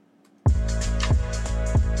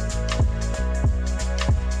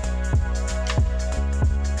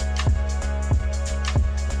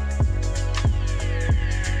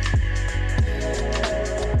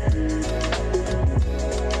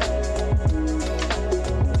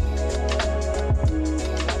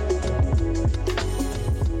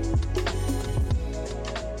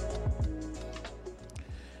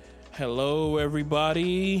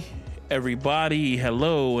Everybody,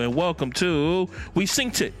 hello, and welcome to We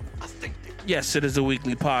Synced It. Yes, it is a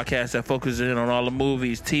weekly podcast that focuses in on all the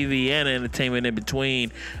movies, TV, and entertainment in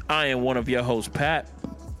between. I am one of your hosts, Pat.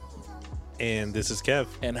 And this is Kev.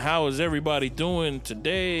 And how is everybody doing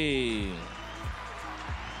today?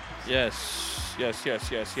 Yes. I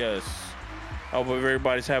hope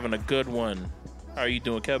everybody's having a good one. How are you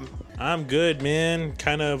doing, Kevin? I'm good, man.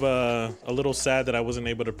 Kind of a little sad that I wasn't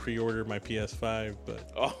able to pre-order my PS5,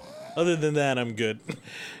 but other than that, I'm good.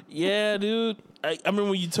 Yeah, dude. I remember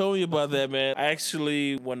when you told me about that, man. I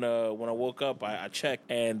actually, when I woke up, I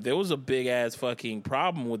checked, and there was a big ass fucking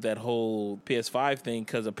problem with that whole PS5 thing,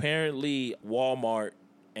 because apparently Walmart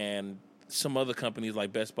and some other companies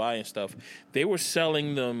like Best Buy and stuff, they were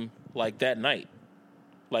selling them like that night.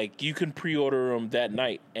 Like, you can pre-order them that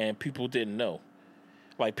night, and people didn't know.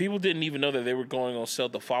 Like, people didn't even know that they were going on sale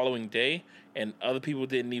the following day, and other people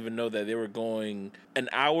didn't even know that they were going an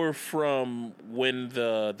hour from when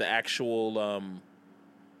the actual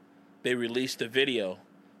they released the video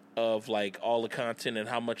of like all the content and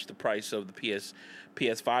how much the price of the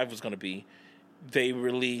PS5 was going to be. They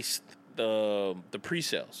released the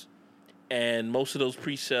pre-sales, and most of those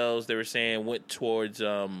pre-sales, they were saying, went towards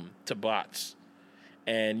to bots.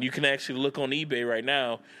 And you can actually look on eBay right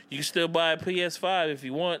now. You can still buy a PS5 if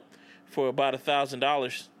you want for about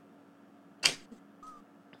 $1,000.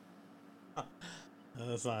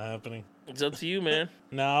 That's not happening. It's up to you, man.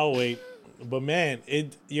 No, I'll wait. But man,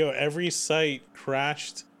 every site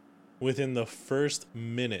crashed within the first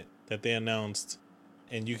minute that they announced,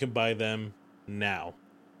 and you can buy them now.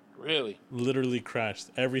 Really? Literally crashed.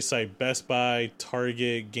 Every site: Best Buy,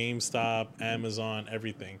 Target, GameStop, Amazon,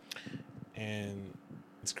 everything. And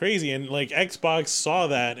it's crazy. And like Xbox saw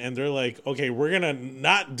that, and they're like, okay, we're gonna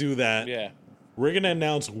not do that. Yeah. We're going to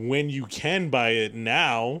announce when you can buy it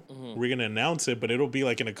now. Mm-hmm. We're going to announce it, but it'll be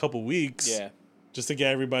like in a couple weeks. Yeah. Just to get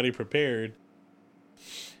everybody prepared.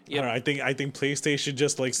 Yep. I think PlayStation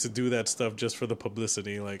just likes to do that stuff just for the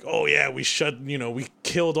publicity. Like, oh yeah, we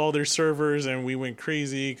killed all their servers and we went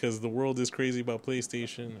crazy because the world is crazy about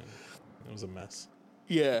PlayStation. And it was a mess.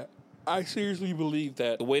 Yeah. I seriously believe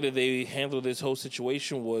that the way that they handled this whole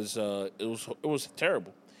situation was it was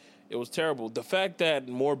terrible. It was terrible. The fact that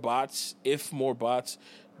if more bots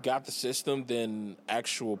got the system than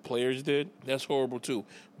actual players did, that's horrible too.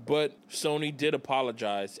 But Sony did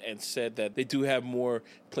apologize and said that they do have more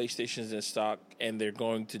PlayStations in stock, and they're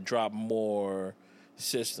going to drop more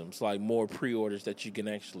systems, like more pre-orders that you can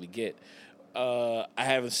actually get. I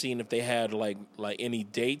haven't seen if they had like any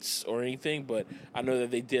dates or anything, but I know that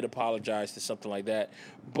they did apologize to something like that.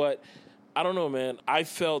 But I don't know, man. I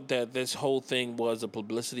felt that this whole thing was a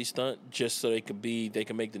publicity stunt just so they can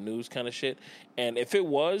make the news kind of shit. And if it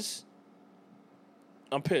was,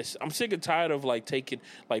 I'm pissed. I'm sick and tired of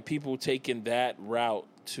people taking that route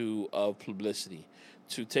of publicity,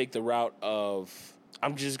 to take the route of,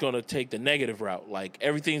 I'm just going to take the negative route. Like,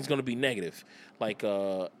 everything's going to be negative. Like,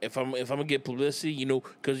 if I'm going to get publicity,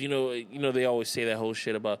 because they always say that whole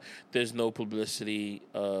shit about there's no publicity,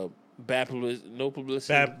 bad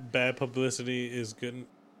publicity is good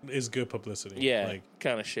publicity. Yeah,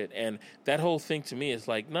 kind of shit. And that whole thing to me is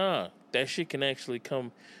like, nah, that shit can actually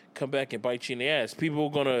come back and bite you in the ass. People are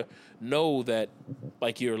gonna know that,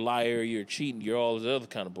 like, you're a liar, you're cheating, you're all this other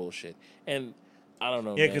kind of bullshit. And I don't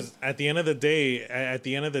know. Yeah, because at the end of the day,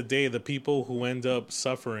 the people who end up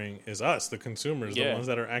suffering is us, the consumers, the ones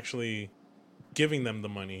that are actually giving them the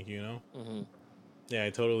money. Mm-hmm. Yeah, I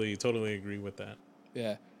totally agree with that.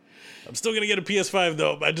 Yeah. I'm still going to get a PS5,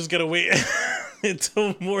 though. I just got to wait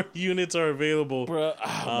until more units are available. Bro, oh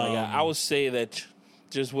my God. I would say that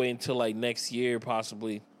just wait until, like, next year,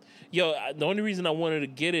 possibly. Yo, the only reason I wanted to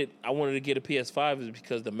get a PS5 is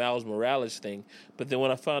because the Miles Morales thing. But then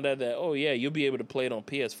when I found out that, oh, yeah, you'll be able to play it on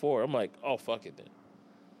PS4, I'm like, oh, fuck it then.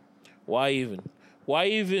 Why even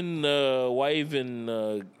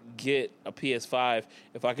get a PS5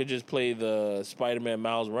 if I could just play the Spider-Man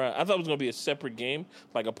Miles Morales? I thought it was going to be a separate game,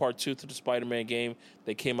 like a part 2 to the Spider-Man game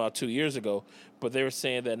that came out 2 years ago. But they were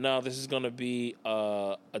saying that, no, this is going to be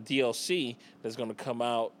a DLC that's going to come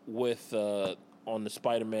out with on the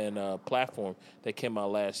Spider-Man platform that came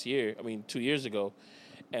out 2 years ago.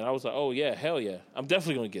 And I was like, oh, yeah, hell yeah. I'm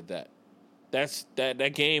definitely going to get that.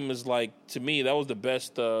 That game is, like, to me, that was the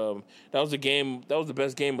best that was the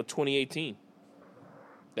best game of 2018.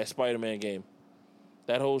 That Spider-Man game.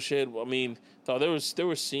 That whole shit, I mean, there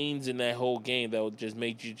were scenes in that whole game that would just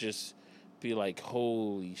make you just be like,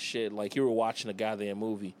 holy shit, like you were watching a goddamn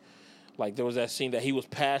movie. Like, there was that scene that he was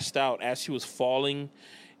passed out as he was falling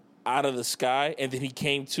out of the sky, and then he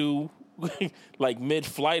came to like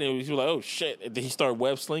mid-flight, and he was like, "Oh shit!" And then he started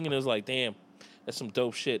web slinging. It was like, "Damn, that's some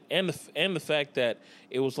dope shit." And the fact that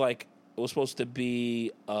it was supposed to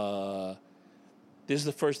be. This is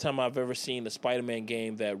the first time I've ever seen a Spider-Man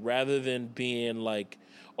game that rather than being like,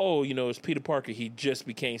 oh, it's Peter Parker, he just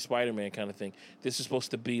became Spider-Man kind of thing. This is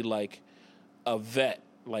supposed to be like a vet.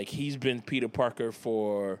 Like he's been Peter Parker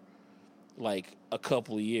for like a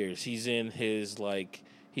couple of years. He's in his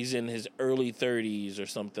early 30s or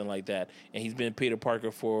something like that. And he's been Peter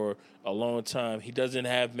Parker for a long time. He doesn't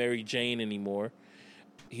have Mary Jane anymore.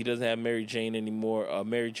 Mary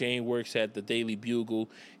Jane works at the Daily Bugle.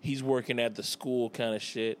 He's working at the school kind of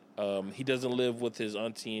shit. He doesn't live with his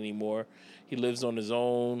auntie anymore. He lives on his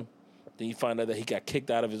own. Then you find out that he got kicked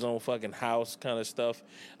out of his own fucking house kind of stuff.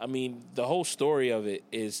 I mean, the whole story of it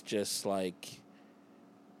is just like,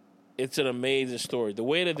 it's an amazing story. The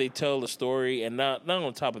way that they tell the story, and not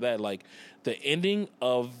on top of that, like the ending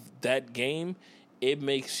of that game, it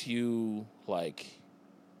makes you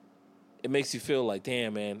feel like,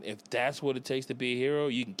 damn, man, if that's what it takes to be a hero,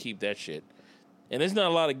 you can keep that shit. And there's not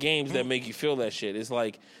a lot of games that make you feel that shit. It's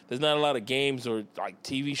like there's not a lot of games or like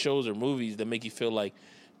TV shows or movies that make you feel like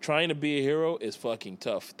trying to be a hero is fucking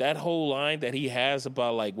tough. That whole line that he has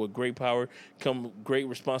about like with great power come great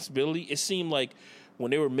responsibility, it seemed like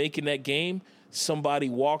when they were making that game, somebody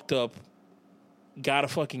walked up, got a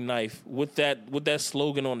fucking knife with that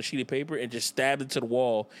slogan on a sheet of paper and just stabbed it to the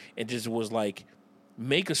wall and just was like,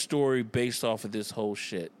 make a story based off of this whole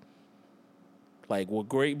shit. Like with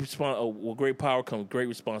great power comes great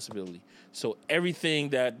responsibility. So everything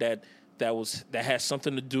that has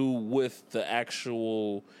something to do with the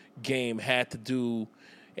actual game had to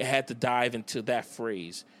dive into that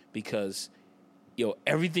phrase because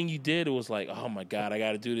everything you did, it was like, oh my God, I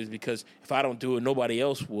got to do this because if I don't do it, nobody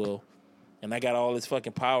else will. And I got all this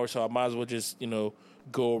fucking power, so I might as well just,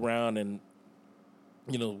 go around and,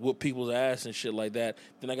 whoop people's ass and shit like that.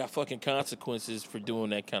 Then I got fucking consequences for doing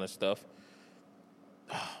that kind of stuff.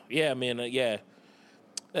 Yeah, man, yeah.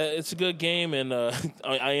 It's a good game, and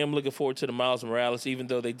I am looking forward to the Miles Morales, even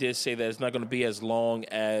though they did say that it's not going to be as long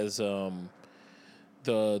as the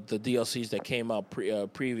DLCs that came out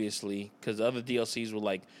previously, because the other DLCs were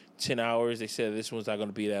like 10 hours. They said this one's not going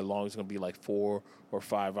to be that long. It's going to be like 4 or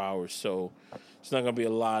 5 hours, so it's not going to be a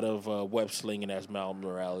lot of web slinging as Miles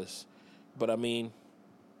Morales. But, I mean,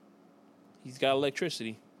 he's got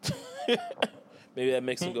electricity. Maybe that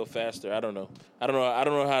makes him go faster. I don't know. I don't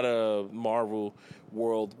know how the Marvel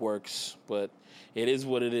world works, but it is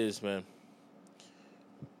what it is, man.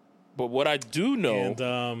 But what I do know,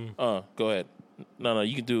 and go ahead. No,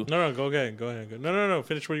 you can do. No, go ahead. No.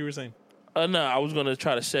 Finish what you were saying. No, I was gonna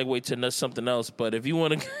try to segue to something else, but if you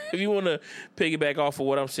want to piggyback off of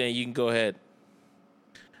what I'm saying, you can go ahead.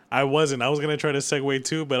 I was gonna try to segue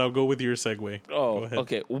too, but I'll go with your segue. Oh,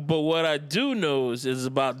 okay. But what I do know is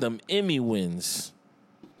about them Emmy wins.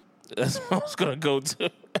 That's what I was gonna go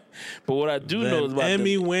to. But what I do know is about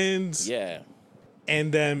Emmy wins. Yeah.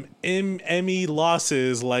 And them Emmy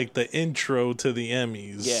losses, like the intro to the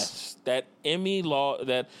Emmys. Yes, that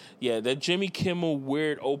that Jimmy Kimmel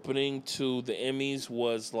weird opening to the Emmys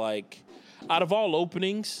was like, out of all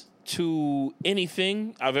openings to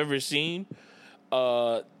anything I've ever seen,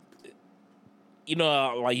 like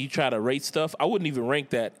you try to rate stuff, I wouldn't even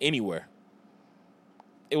rank that anywhere.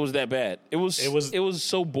 It was that bad. It was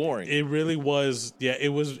so boring. It really was. Yeah,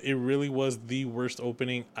 it really was the worst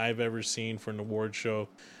opening I've ever seen for an award show.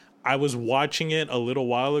 I was watching it a little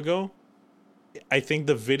while ago. I think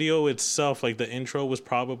the video itself, like the intro, was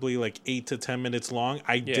probably like 8 to 10 minutes long.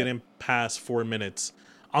 I didn't pass 4 minutes.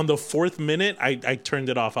 On the 4th minute, I turned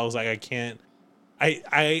it off. I was like, I can't.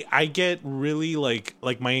 I get really like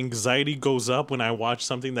my anxiety goes up when I watch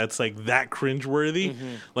something that's like that cringeworthy.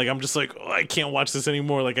 Mm-hmm. Like I'm just like, I can't watch this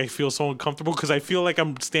anymore. Like I feel so uncomfortable because I feel like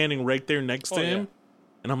I'm standing right there next to him,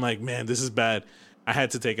 and I'm like, man, this is bad. I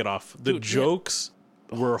had to take it off. The jokes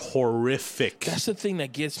were horrific. That's the thing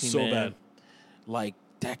that gets me, so man. Bad. Like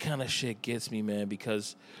that kind of shit gets me, man,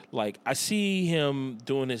 because like I see him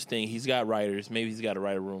doing his thing. He's got writers. Maybe he's got a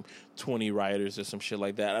writer room, 20 writers or some shit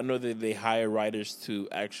like that. I know that they hire writers to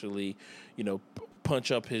actually,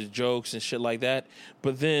 punch up his jokes and shit like that.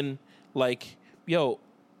 But then, like,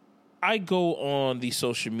 I go on these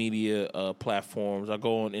social media platforms. I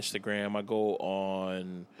go on Instagram. I go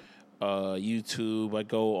on YouTube. I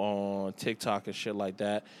go on TikTok and shit like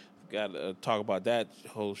that. Got to talk about that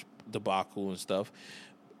whole debacle and stuff.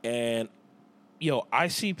 And, I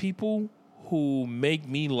see people who make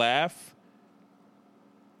me laugh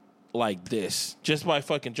like this just by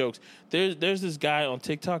fucking jokes. There's this guy on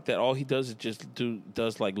TikTok that all he does is just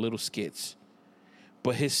does like little skits.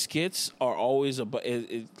 but his skits are always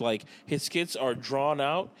like his skits are drawn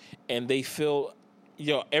out and they feel.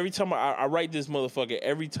 Every time I write this motherfucker,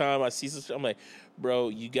 every time I see something, I'm like, bro,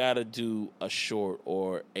 you gotta do a short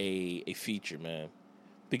or a feature, man,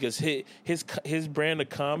 because his brand of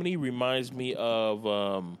comedy reminds me of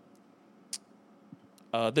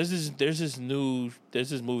there's this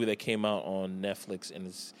movie that came out on Netflix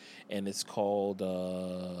and it's called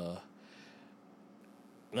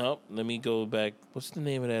no, let me go back. What's the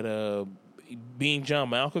name of that? Being John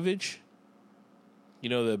Malkovich. You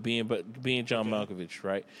know the being John Malkovich,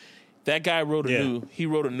 right? That guy wrote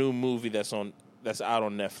a new movie that's out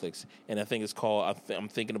on Netflix, and I think it's called I'm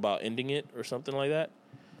Thinking About Ending It or something like that.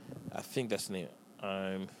 I think that's the name.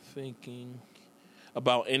 I'm thinking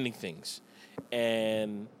about ending things,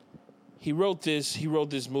 and he wrote this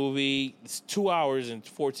movie. It's 2 hours and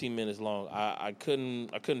 14 minutes long. I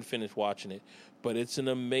couldn't finish watching it, but it's an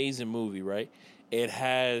amazing movie, right?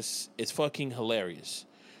 It's fucking hilarious.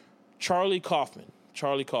 Charlie Kaufman.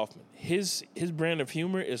 His brand of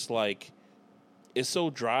humor is like, it's so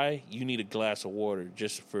dry you need a glass of water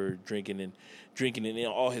just for drinking it in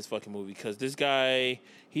all his fucking movies. Because this guy,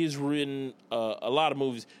 he's written a lot of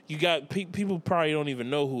movies. You got people probably don't even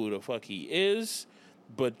know who the fuck he is,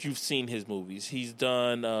 but you've seen his movies. He's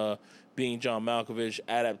done Being John Malkovich,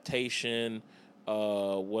 Adaptation.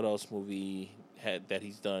 What else movie that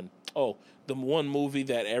he's done? Oh, the one movie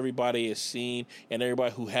that everybody has seen, and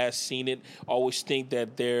everybody who has seen it always think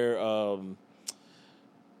that they're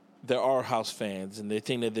Our House fans, and they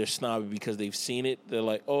think that they're snobby because they've seen it. They're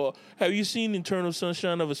like, "Oh, have you seen Eternal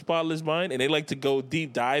Sunshine of a Spotless Mind?" And they like to go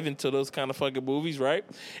deep dive into those kind of fucking movies, right?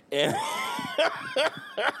 And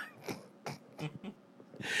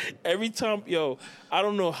every time, I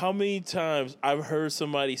don't know how many times I've heard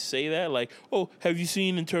somebody say that, like, "Oh, have you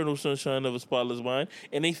seen Eternal Sunshine of a Spotless Mind?"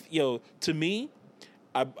 And they, to me,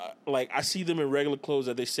 I see them in regular clothes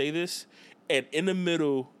that they say this, and in the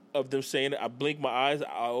middle of them saying it, I blink my eyes,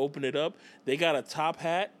 I open it up. They got a top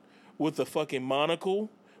hat with a fucking monocle,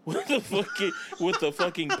 with the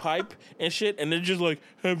fucking pipe and shit, and they're just like,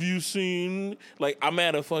 "Have you seen?" Like, I'm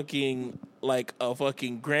at a fucking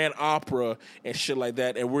grand opera and shit like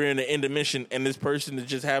that, and we're in the intermission, and this person is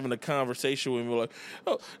just having a conversation with me, like,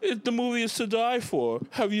 "Oh, the movie is to die for.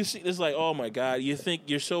 Have you seen?" It's like, oh my god, you think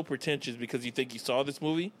you're so pretentious because you think you saw this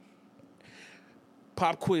movie?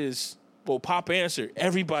 Pop quiz. Well, pop answer.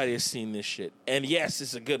 Everybody has seen this shit. And yes,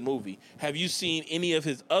 it's a good movie. Have you seen any of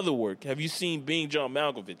his other work? Have you seen Being John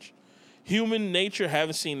Malkovich? Human Nature,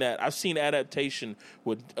 haven't seen that. I've seen Adaptation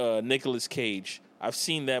with Nicolas Cage. I've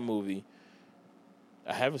seen that movie.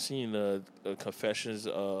 I haven't seen Confessions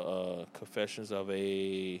of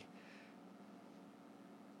a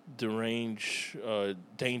Deranged,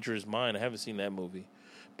 Dangerous Mind. I haven't seen that movie.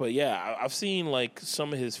 But yeah, I've seen like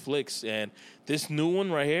some of his flicks, and this new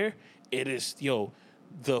one right here, it is,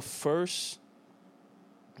 the first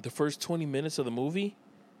 20 minutes of the movie,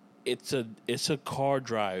 it's a car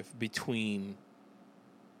drive between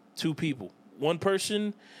two people. One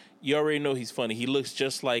person, you already know he's funny. He looks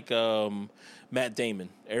just like Matt Damon.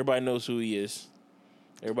 Everybody knows who he is.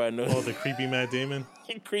 Everybody knows. Oh, the creepy Matt Damon?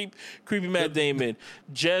 Creepy Matt Damon.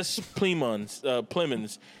 Jess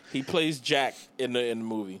Plemons. He plays Jack in the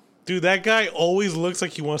movie. Dude, that guy always looks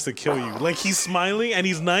like he wants to kill you. Like, he's smiling and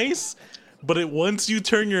he's nice, but once you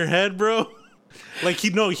turn your head, bro, like,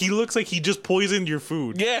 he looks like he just poisoned your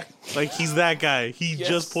food. Yeah. Like, he's that guy. He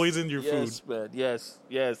just poisoned your food. Yes, man.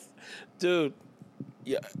 Yes. Dude,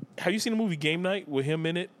 yeah. Have you seen the movie Game Night with him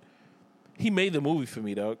in it? He made the movie for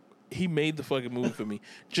me, dog. He made the fucking movie for me.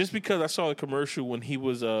 Just because I saw the commercial when he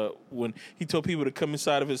was when he told people to come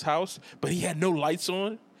inside of his house, but he had no lights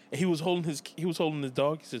on. And he was holding his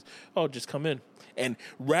dog. He says, "Oh, just come in." And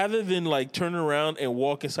rather than like turn around and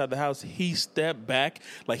walk inside the house, he stepped back,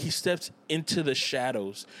 like he steps into the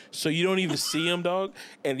shadows, so you don't even see him, dog.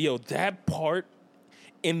 And that part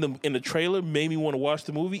in the trailer made me want to watch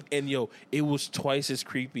the movie. And it was twice as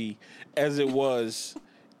creepy as it was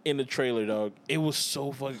in the trailer, dog. It was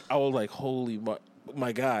so fucking. I was like, holy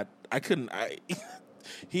my god, I couldn't. I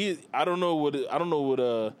don't know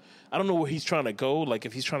where he's trying to go. Like,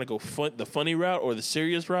 if he's trying to go the funny route or the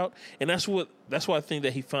serious route, and that's why I think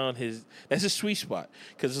that he found that's his sweet spot.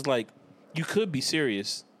 Because it's like, you could be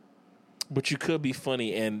serious, but you could be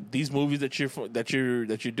funny. And these movies that you're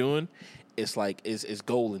doing, it's like it's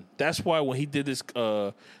golden. That's why when he did this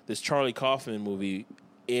Charlie Kaufman movie,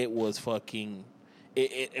 it was fucking.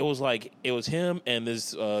 It was like it was him and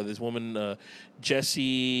this woman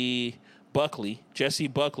Jessie Buckley.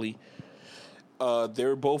 They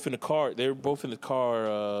were both in the car.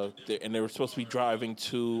 And they were supposed to be driving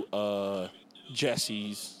to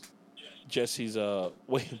Jesse's.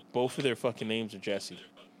 Wait, both of their fucking names are Jesse.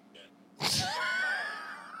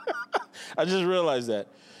 I just realized that.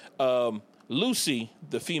 Lucy,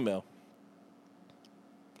 the female.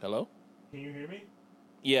 Hello? Can you hear me?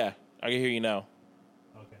 Yeah, I can hear you now.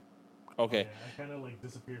 Okay. I kind of like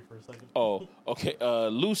disappeared for a second. Oh, okay.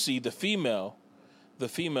 Lucy, the female,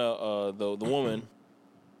 the woman,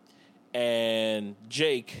 and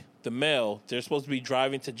Jake, the male. They're supposed to be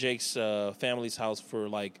driving to Jake's family's house for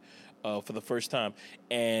the first time,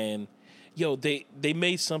 and they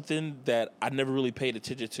made something that I never really paid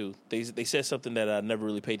attention to. They said something that I never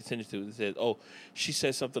really paid attention to. They said, "Oh," she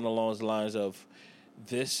said something along the lines of,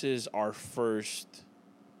 "This is our first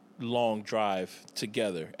long drive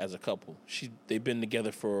together as a couple." They've been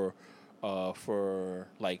together for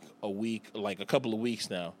like a week, like a couple of weeks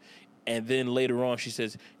now. And then later on, she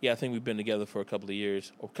says, "Yeah, I think we've been together for a couple of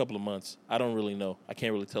years or a couple of months. I don't really know. I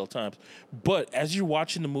can't really tell times." But as you're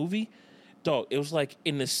watching the movie, dog, it was like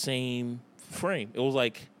in the same frame. It was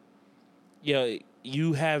like, yeah,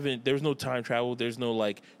 there was no time travel. There's no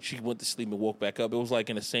like she went to sleep and woke back up. It was like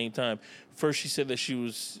in the same time. First, she said that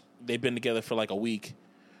they've been together for like a week,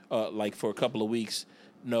 like for a couple of weeks.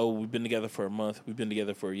 No, we've been together for a month. We've been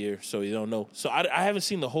together for a year. So you don't know. So I haven't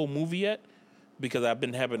seen the whole movie yet because I've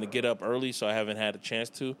been having to get up early, so I haven't had a chance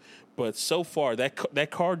to. But so far, that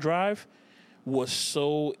car drive was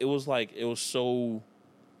so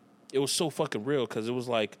fucking real because it was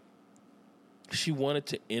like she wanted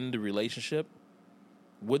to end the relationship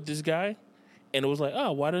with this guy, and it was like,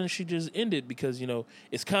 oh, why doesn't she just end it? Because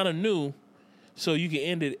it's kind of new. So you can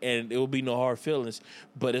end it and it will be no hard feelings.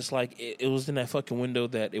 But it's like it was in that fucking window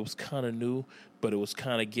that it was kind of new, but it was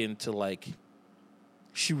kind of getting to like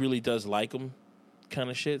she really does like him kind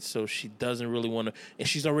of shit. So she doesn't really want to, and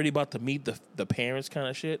she's already about to meet the parents kind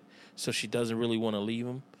of shit. So she doesn't really want to leave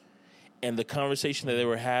him. And the conversation that they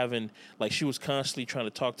were having, like she was constantly trying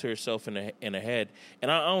to talk to herself in her head. And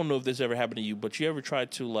I don't know if this ever happened to you, but you ever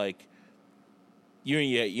tried to like, you're in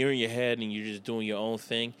your head and you're just doing your own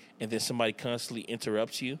thing, and then somebody constantly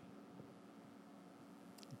interrupts you.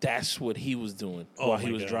 That's what he was doing while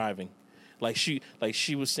he was driving. Like she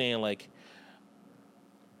was saying like,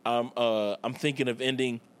 I'm thinking of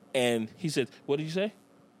ending, and he said, "What did you say?"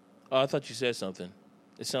 "Oh, I thought you said something."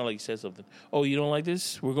 It sounded like you said something. "Oh, you don't like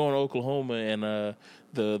this? We're going to Oklahoma, and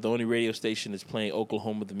the only radio station is playing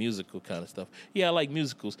Oklahoma the musical kind of stuff." "Yeah, I like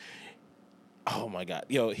musicals." Oh my God,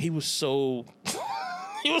 he was so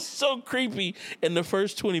he was so creepy. In the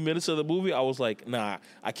first 20 minutes of the movie, I was like, nah,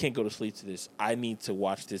 I can't go to sleep to this. I need to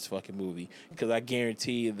watch this fucking movie because I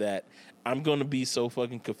guarantee you that I'm gonna be so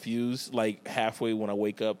fucking confused. Like halfway when I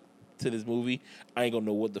wake up to this movie, I ain't gonna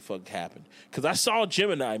know what the fuck happened because I saw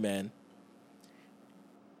Gemini Man.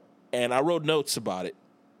 And I wrote notes about it.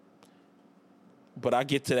 But I'll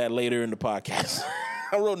get to that later in the podcast.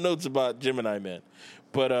 I wrote notes about Gemini Man.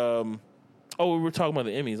 But, we were talking about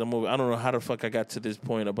the Emmys. I don't know how the fuck I got to this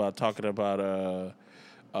point about talking about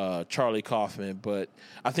Charlie Kaufman. But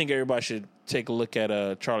I think everybody should take a look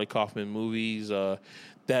at Charlie Kaufman movies. One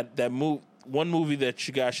movie that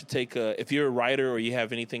you guys should take, if you're a writer or you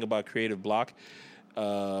have anything about creative block,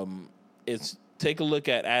 it's take a look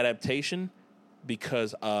at Adaptation.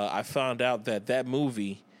 Because I found out that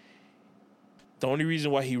movie, the only reason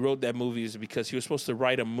why he wrote that movie is because he was supposed to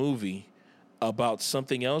write a movie about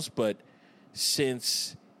something else, but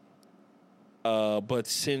since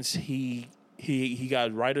he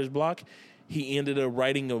got writer's block, he ended up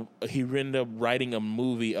writing a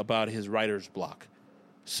movie about his writer's block.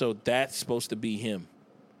 So that's supposed to be him.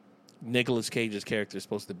 Nicolas Cage's character is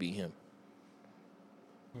supposed to be him.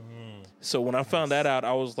 So when I found that out,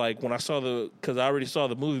 I was like, because I already saw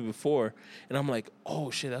the movie before, and I'm like,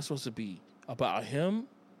 oh shit, that's supposed to be about him.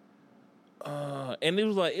 And it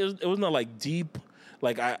was like it was not like deep,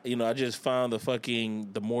 like I just found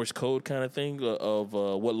the Morse code kind of thing of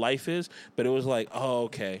what life is, but it was like, oh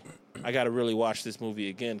okay, I got to really watch this movie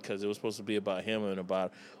again because it was supposed to be about him and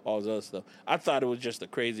about all this other stuff. I thought it was just a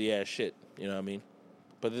crazy ass shit, you know what I mean?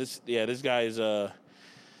 But this guy is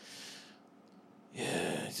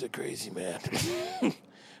yeah, he's a crazy man.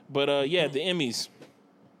 But the Emmys.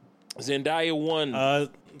 Zendaya won.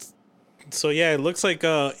 So yeah, it looks like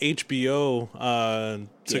HBO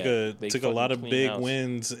took a lot of big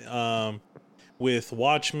wins with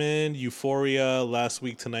Watchmen, Euphoria, Last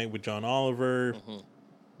Week Tonight with John Oliver.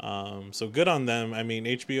 So good on them. I mean,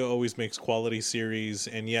 HBO always makes quality series,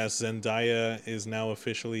 and yes, Zendaya is now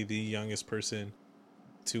officially the youngest person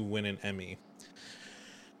to win an Emmy.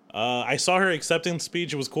 I saw her acceptance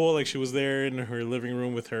speech. It was cool. Like she was there in her living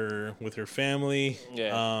room with her family.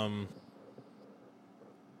 Yeah.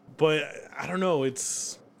 But I don't know.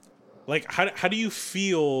 It's like, how do you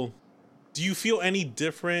feel? Do you feel any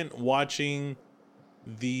different watching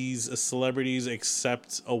these celebrities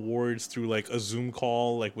accept awards through like a Zoom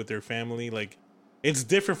call, like with their family? Like, it's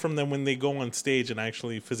different from them when they go on stage and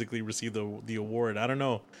actually physically receive the award. I don't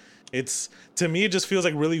know. It's, to me, it just feels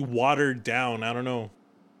like really watered down. I don't know.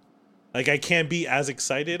 Like, I can't be as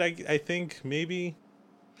excited. I think maybe.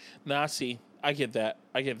 Nah, see, I get that.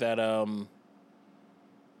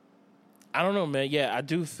 I don't know, man. Yeah, I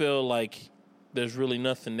do feel like there's really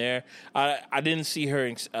nothing there. I didn't see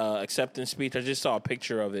her acceptance speech. I just saw a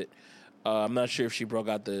picture of it. I'm not sure if she broke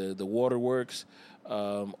out the waterworks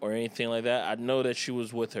or anything like that. I know that she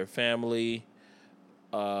was with her family.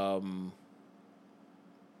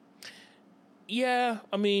 Yeah,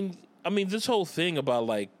 I mean, this whole thing about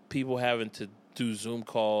like people having to do Zoom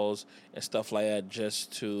calls and stuff like that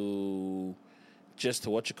just to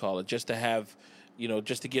what you call it, just to have,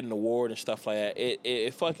 just to get an award and stuff like that.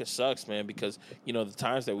 It fucking sucks, man, because the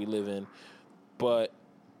times that we live in. But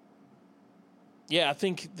yeah, I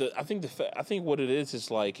think what it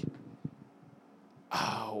is like,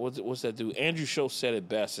 what's that dude? Andrew Schultz said it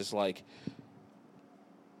best. It's like,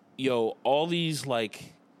 all these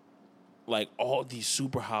like all these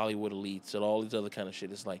super Hollywood elites and all these other kind of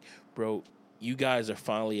shit. It's like, bro, you guys are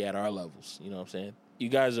finally at our levels. You know what I'm saying? You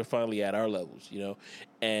guys are finally at our levels,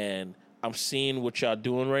 and I'm seeing what y'all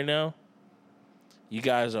doing right now. You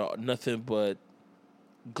guys are nothing but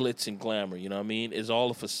glitz and glamour, you know what I mean? It's all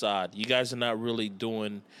a facade. You guys are not really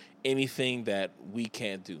doing anything that we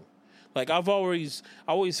can't do. Like, I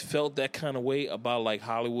always felt that kind of way about like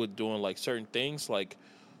Hollywood doing like certain things. Like,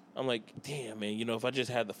 I'm like, damn, man, if I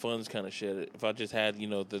just had the funds kind of shit, if I just had,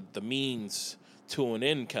 the means to an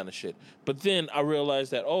end kind of shit. But then I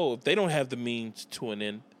realized that, if they don't have the means to an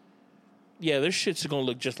end, yeah, their shit's going to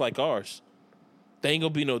look just like ours. They ain't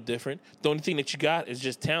going to be no different. The only thing that you got is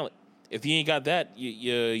just talent. If you ain't got that,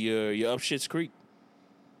 you're up shit's creek,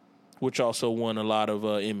 which also won a lot of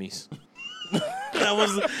Emmys. That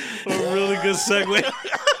was a really good segue.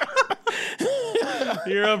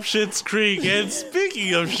 You're up Schitt's Creek. And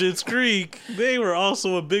speaking of Schitt's Creek, they were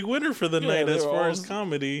also a big winner for the night as far as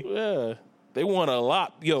comedy. Yeah. They won a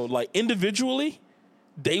lot. Like individually,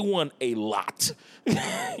 they won a lot.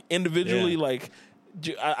 Individually, like,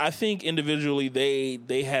 I think individually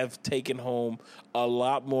they have taken home a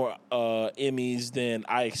lot more Emmys than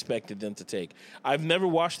I expected them to take. I've never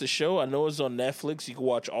watched the show. I know it's on Netflix. You can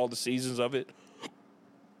watch all the seasons of it.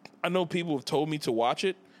 I know people have told me to watch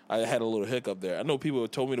it. I had a little hiccup there. I know people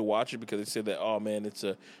have told me to watch it because they said that, oh man, it's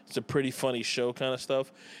a pretty funny show kind of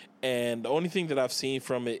stuff. And the only thing that I've seen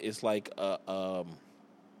from it is like I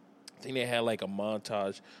think they had like a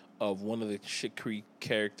montage of one of the Schitt's Creek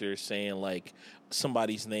characters saying like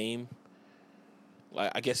somebody's name.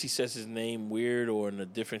 Like, I guess he says his name weird or in a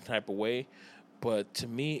different type of way. But to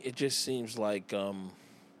me, it just seems like,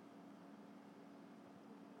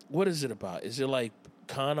 what is it about? Is it like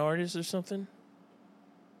con artists or something?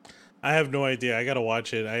 I have no idea. I gotta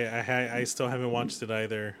watch it. I still haven't watched it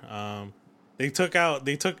either. They took a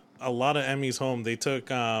lot of Emmys home. They took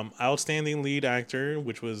outstanding lead actor,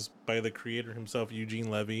 which was by the creator himself, Eugene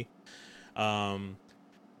Levy.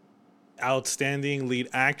 Outstanding lead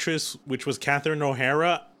actress, which was Catherine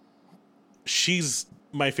O'Hara. She's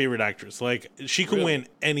my favorite actress. Like, she could win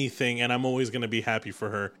anything, and I'm always gonna be happy for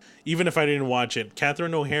her, even if I didn't watch it.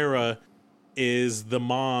 Catherine O'Hara is the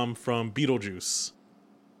mom from Beetlejuice.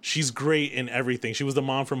 She's great in everything. She was the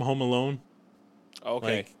mom from Home Alone.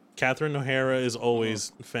 Okay. Like, Catherine O'Hara is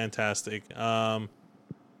always fantastic.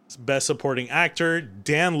 Best supporting actor,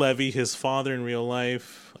 Dan Levy, his father in real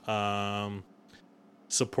life.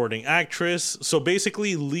 Supporting actress. So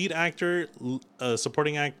basically, lead actor,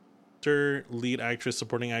 supporting actor, lead actress,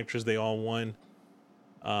 supporting actress, they all won.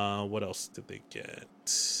 What else did they get?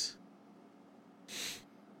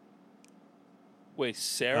 Wait,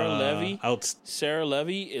 Sarah Levy? Sarah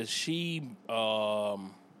Levy, is she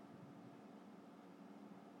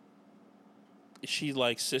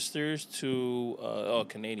like sisters to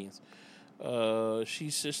Canadians?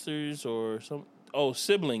 She's sisters or some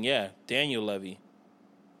sibling, yeah. Daniel Levy.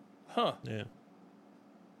 Huh. Yeah.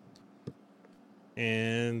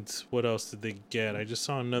 And what else did they get? I just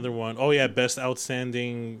saw another one. Oh yeah, best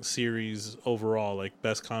outstanding series overall, like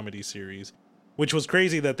best comedy series. Which was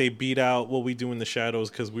crazy that they beat out What We Do in the Shadows,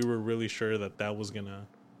 because we were really sure that was gonna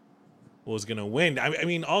win. I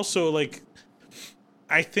mean, also, like,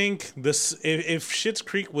 I think this, if Schitt's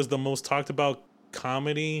Creek was the most talked about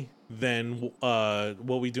comedy, then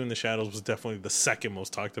What We Do in the Shadows was definitely the second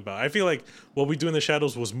most talked about. I feel like What We Do in the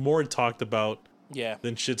Shadows was more talked about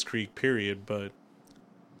than Schitt's Creek, period. But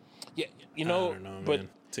Yeah, I don't know, but man.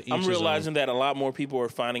 To each I'm his realizing own. that a lot more people are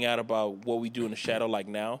finding out about what we do in the shadow. Like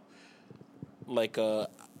now, like I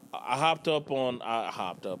got up on my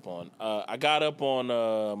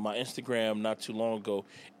Instagram not too long ago,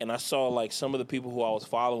 and I saw like some of the people who I was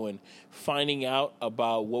following finding out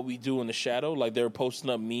about what we do in the shadow. Like they were posting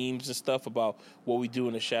up memes and stuff about what we do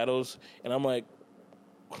in the shadows, and I'm like,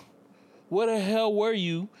 where the hell were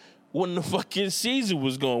you when the fucking season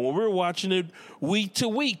was going? When we were watching it week to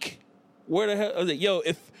week, where the hell? I was like, yo,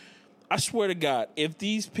 if I swear to God, if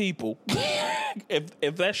these people,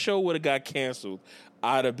 if that show would have got canceled,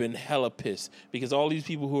 I'd have been hella pissed because all these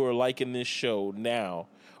people who are liking this show now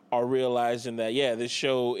are realizing that this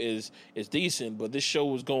show is decent, but this show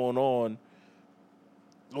was going on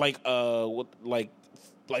like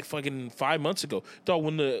fucking 5 months ago. Dog,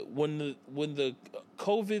 when the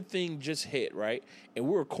COVID thing just hit, right? And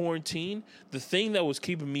we were quarantined, the thing that was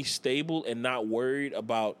keeping me stable and not worried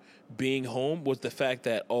about being home was the fact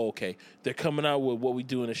that, they're coming out with what we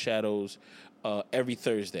do in the shadows every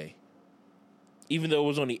Thursday. Even though it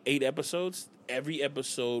was only 8 episodes, every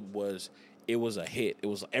episode was a hit.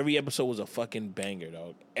 Every episode was a fucking banger,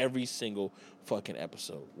 dog. Every single fucking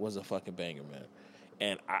episode was a fucking banger, man.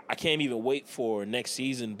 And I can't even wait for next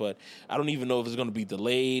season, but I don't even know if it's going to be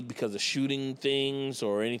delayed because of shooting things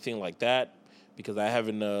or anything like that, because I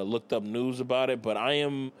haven't looked up news about it. But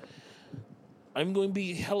I'm going to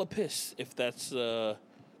be hella pissed if that's the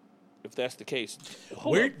case.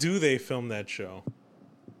 Where do they film that show?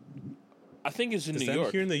 I think it's in New York.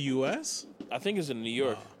 York. Here in the U.S.? I think it's in New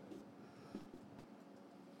York.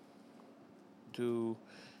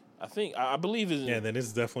 I believe it's... Yeah, then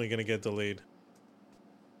it's definitely going to get delayed.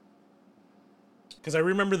 Because I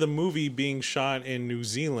remember the movie being shot in New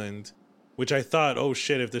Zealand, which I thought, oh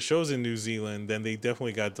shit, if the show's in New Zealand, then they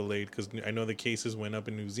definitely got delayed because I know the cases went up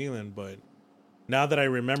in New Zealand. But now that I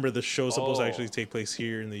remember, the show's supposed to actually take place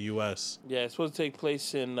here in the U.S. Yeah, it's supposed to take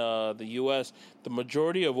place in the U.S. The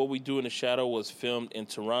majority of what we do in the shadow was filmed in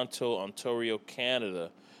Toronto, Ontario,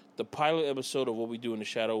 Canada. The pilot episode of What We Do in the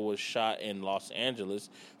Shadow was shot in Los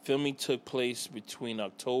Angeles. Filming took place between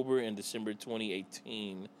October and December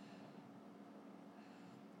 2018.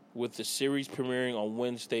 With the series premiering on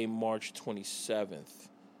Wednesday, March 27th.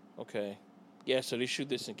 Okay. Yeah, so they shoot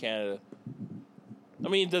this in Canada. I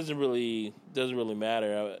mean, it doesn't really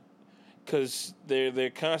matter because they're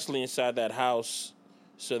constantly inside that house,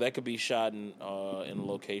 so that could be shot in a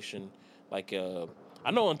location like I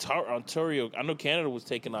know Ontario. I know Canada was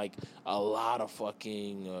taking like a lot of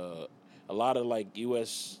fucking like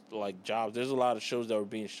U.S. like jobs. There's a lot of shows that were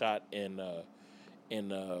being shot in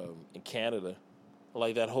Canada.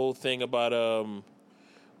 Like that whole thing about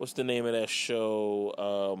what's the name of that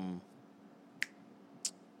show?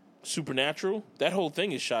 Supernatural. That whole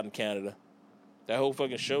thing is shot in Canada. That whole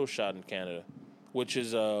fucking show is shot in Canada, which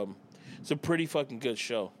is it's a pretty fucking good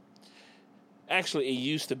show. Actually, it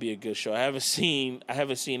used to be a good show. I haven't seen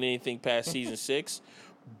anything past season 6,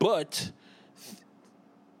 but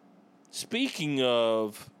speaking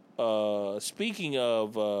of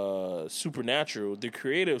Supernatural, the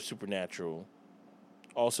creator of Supernatural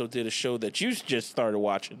also did a show that you just started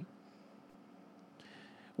watching,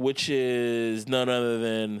 which is none other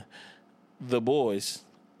than The Boys.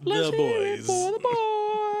 The Boys.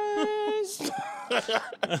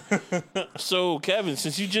 So, Kevin,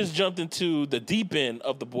 since you just jumped into the deep end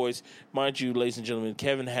of The Boys, mind you, ladies and gentlemen,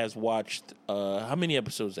 Kevin has watched how many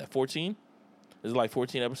episodes is that? 14? Is it like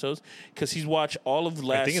 14 episodes? Because he's watched all of the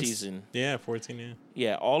last season. Yeah, 14, yeah.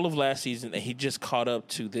 Yeah, all of last season, and he just caught up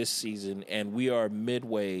to this season, and we are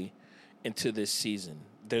midway into this season.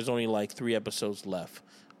 There's only like 3 episodes left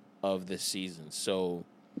of this season. So,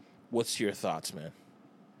 what's your thoughts, man?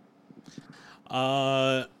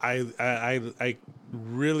 I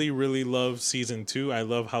really, really love season 2. I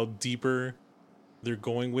love how deeper they're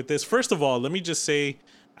going with this. First of all, let me just say,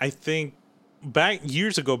 I think back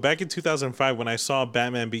in 2005 when I saw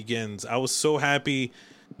Batman Begins, I was so happy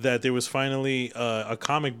that there was finally a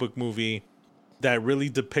comic book movie that really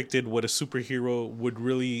depicted what a superhero would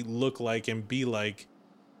really look like and be like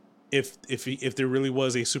if there really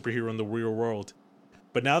was a superhero in the real world.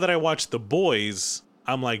 But now that I watched The Boys,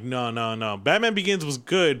 I'm like, no. Batman Begins was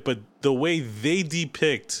good, but the way they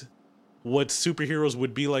depict what superheroes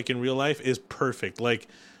would be like in real life is perfect. Like,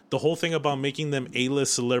 the whole thing about making them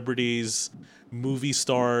A-list celebrities, movie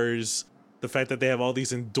stars, the fact that they have all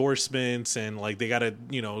these endorsements and like they gotta,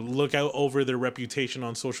 look out over their reputation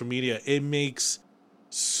on social media. It makes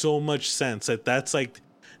so much sense that's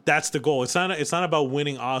the goal. It's not about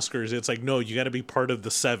winning Oscars. It's like, no, you gotta be part of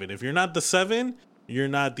the 7. If you're not the 7, You're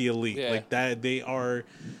not the elite. Yeah. Like that, they are.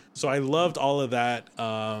 So I loved all of that.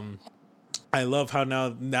 I love how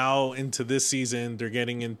now into this season they're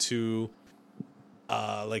getting into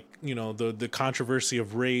like, you know, the controversy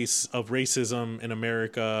of racism in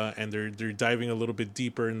America, and they're diving a little bit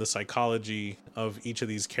deeper in the psychology of each of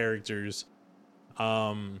these characters.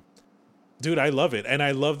 Dude, I love it. And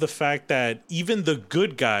I love the fact that even the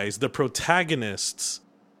good guys, the protagonists,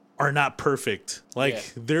 are not perfect.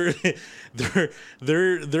 Like they're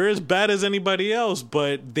as bad as anybody else,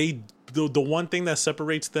 but the one thing that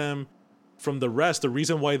separates them from the rest, the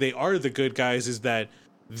reason why they are the good guys, is that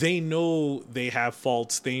they know they have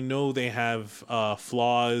faults, they know they have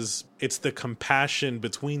flaws. It's the compassion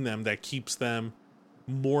between them that keeps them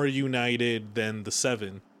more united than the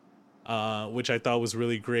seven, which I thought was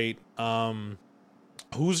really great.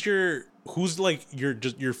 Who's like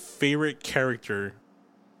your favorite character,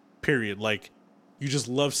 period? Like, you just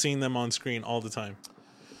love seeing them on screen all the time.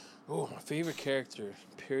 Oh, my favorite character,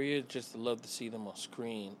 period. Just love to see them on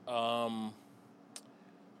screen.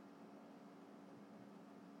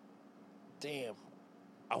 Damn,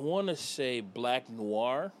 I want to say Black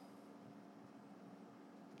Noir,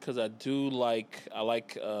 because I like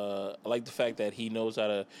the fact that he knows how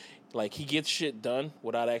to, like, he gets shit done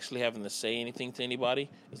without actually having to say anything to anybody.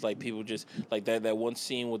 It's like people just like that one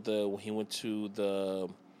scene with when he went to the,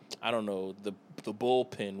 I don't know, the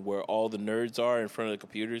bullpen where all the nerds are in front of the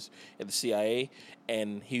computers at the CIA,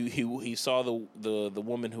 and he saw the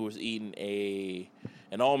woman who was eating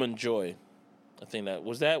an Almond Joy. I think that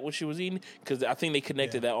was what she was eating, because I think they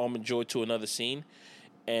connected that Almond Joy to another scene,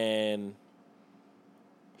 and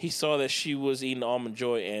he saw that she was eating Almond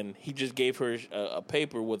Joy, and he just gave her a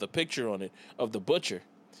paper with a picture on it of the butcher,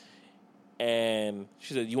 and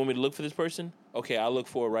she said, "You want me to look for this person? Okay, I'll look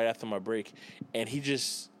for it right after my break." And he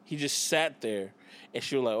just sat there, and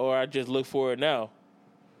she was like, "Oh, I just look for it now."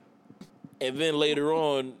 And then later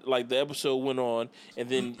on, like, the episode went on, and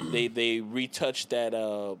then they retouched that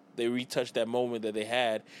moment that they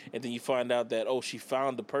had, and then you find out that, oh, she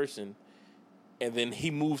found the person, and then he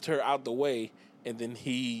moved her out the way, and then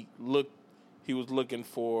he was looking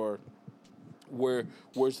for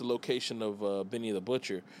where's the location of Benny the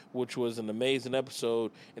Butcher, which was an amazing episode.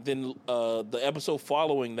 And then the episode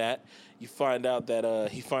following that, you find out that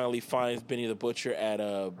he finally finds Benny the Butcher at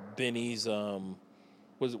Benny's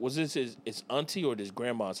was this his auntie or his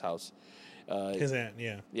grandma's house? His aunt,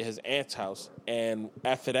 yeah, his aunt's house. And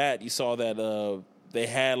after that, you saw that they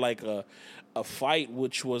had like a fight,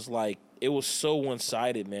 which was like, it was so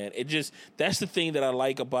one-sided, man. That's the thing that I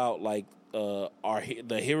like about, like,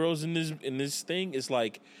 the heroes in this thing. Is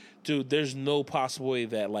like, dude, there's no possible way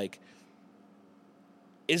that, like,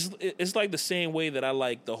 it's like the same way that I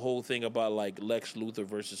like the whole thing about, like, Lex Luthor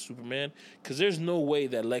versus Superman, because there's no way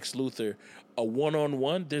that Lex Luthor, a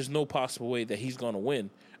one-on-one, there's no possible way that he's gonna win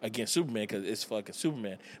against Superman, because it's fucking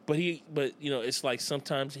Superman. But you know, it's like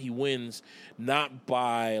sometimes he wins not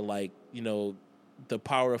by, like, you know, the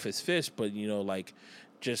power of his fist, but, you know, like,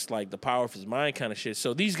 just like the power of his mind kind of shit.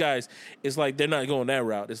 So these guys, it's like they're not going that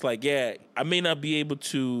route. It's like, yeah, I may not be able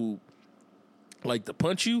to, like, to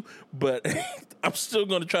punch you, but I'm still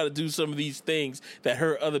going to try to do some of these things that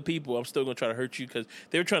hurt other people. I'm still going to try to hurt you, because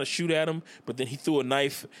they were trying to shoot at him, but then he threw a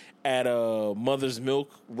knife at Mother's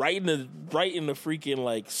Milk right in the freaking,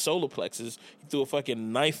 like, solar plexus. He threw a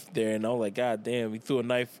fucking knife there, and I was like, God damn, he threw a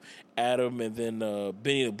knife at him. And then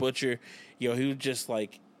Benny the Butcher, yo, he was just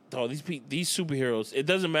like, oh, these superheroes, it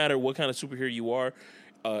doesn't matter what kind of superhero you are.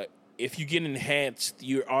 If you get enhanced,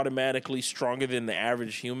 you're automatically stronger than the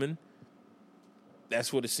average human.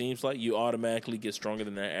 That's what it seems like. You automatically get stronger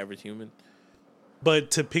than that average human. But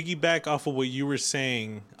to piggyback off of what you were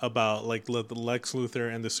saying about, like, the Lex Luthor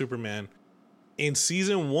and the Superman, in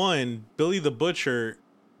season 1, Billy the Butcher,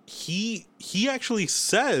 he actually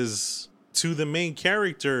says to the main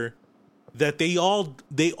character that they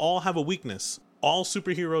all have a weakness. All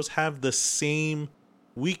superheroes have the same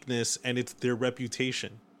weakness, and it's their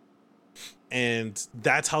reputation. And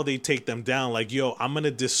that's how they take them down. Like, yo, I'm going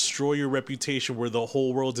to destroy your reputation where the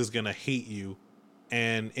whole world is going to hate you.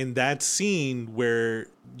 And in that scene where,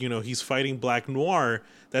 you know, he's fighting Black Noir,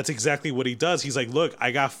 that's exactly what he does. He's like, look,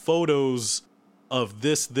 I got photos of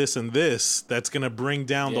this, this, and this that's going to bring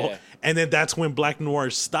down the whole... And then that's when Black Noir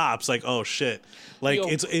stops. Like, oh, shit. Like, yo,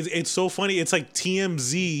 it's so funny. It's like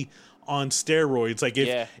TMZ on steroids. Like,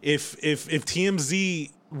 if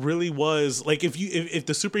TMZ really was, like, if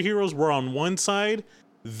the superheroes were on one side,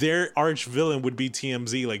 their arch villain would be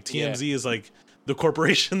TMZ. Like, TMZ is like the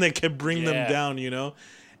corporation that can bring them down, you know?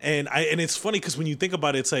 And it's funny because when you think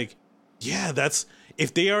about it, it's like, yeah, that's,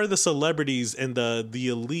 if they are the celebrities and the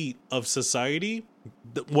elite of society,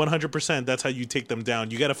 100%, that's how you take them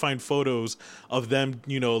down. You got to find photos of them,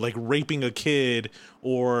 like raping a kid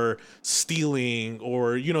or stealing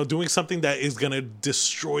or, doing something that is going to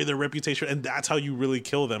destroy their reputation. And that's how you really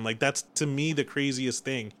kill them. Like, that's, to me, the craziest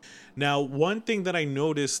thing. Now, one thing that I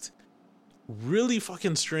noticed really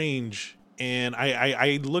fucking strange, and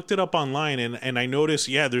I looked it up online, and I noticed,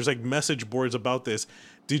 there's like message boards about this.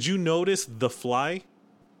 Did you notice The Fly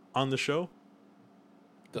on the show?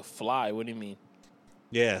 The Fly? What do you mean?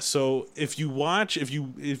 Yeah, so if you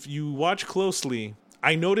watch closely,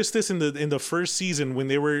 I noticed this in the first season when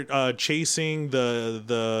they were chasing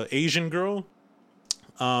the Asian girl.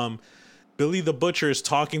 Billy the Butcher is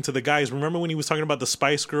talking to the guys. Remember when he was talking about the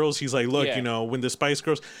Spice Girls? He's like, look, when the Spice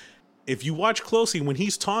Girls, if you watch closely, when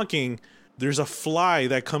he's talking, there's a fly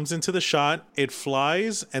that comes into the shot. It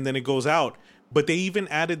flies and then it goes out. But they even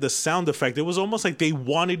added the sound effect. It was almost like they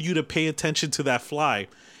wanted you to pay attention to that fly.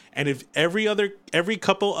 And if every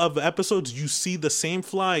couple of episodes you see the same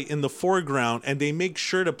fly in the foreground, and they make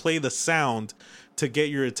sure to play the sound to get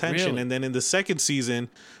your attention. Really? And then in the second season,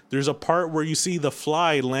 there's a part where you see the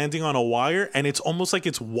fly landing on a wire, and it's almost like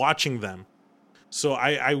it's watching them. So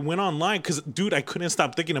I went online because, dude, I couldn't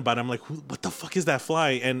stop thinking about it. I'm like, what the fuck is that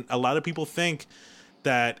fly? And a lot of people think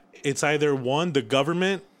that it's either one, the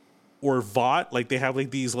government, or Vought. Like, they have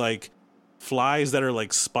like these like flies that are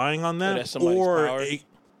like spying on them,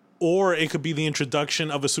 or it could be the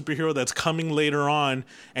introduction of a superhero that's coming later on,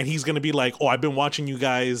 and he's going to be like, oh, I've been watching you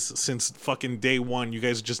guys since fucking day one. You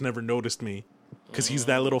guys just never noticed me. Because he's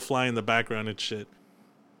that little fly in the background and shit.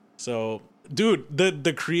 So, dude,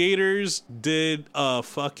 the creators did a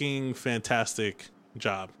fucking fantastic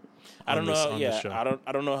job. I don't know.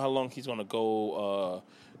 I don't know how long he's going to go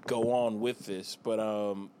on with this. But,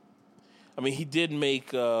 I mean, he did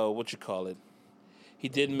make, he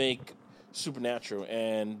did make Supernatural,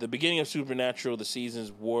 and the beginning of Supernatural, the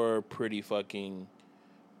seasons were pretty fucking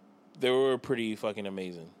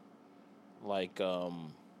amazing. Like,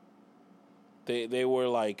 they were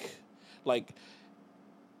like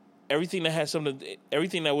everything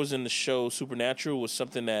that was in the show Supernatural was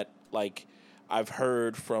something that, like, I've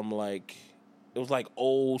heard from, like, it was like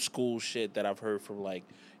old school shit that I've heard from, like,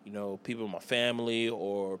 people in my family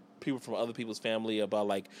or people from other people's family about,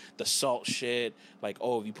 like, the salt shit. Like,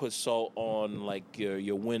 oh, if you put salt on, like,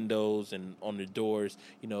 your windows and on the doors,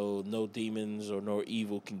 no demons or no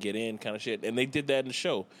evil can get in, kind of shit. And they did that in the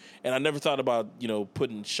show. And I never thought about,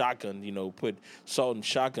 putting put salt in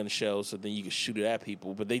shotgun shells so then you could shoot it at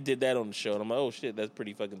people. But they did that on the show. And I'm like, oh, shit, that's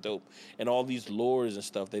pretty fucking dope. And all these lores and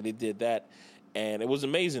stuff, they did that. And it was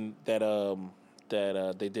amazing that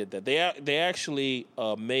they did that. They actually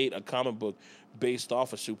made a comic book based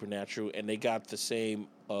off of Supernatural, and they got the same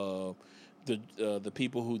the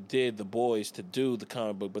people who did The Boys to do the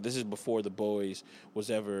comic book. But this is before The Boys was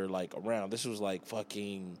ever, like, around. This was like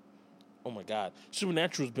fucking, oh my god,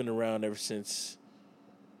 Supernatural's been around ever since.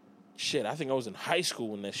 Shit, I think I was in high school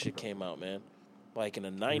when that shit came out, man. Like in the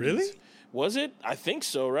 90s. Really? Was it? I think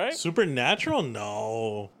so, right? Supernatural?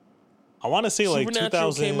 No. I want to say like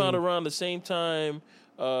Supernatural 2000. came out around the same time.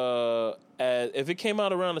 If it came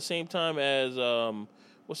out around the same time as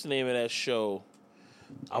what's the name of that show?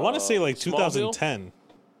 I want to say like 2010.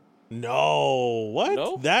 No, what?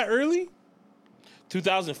 No? That early?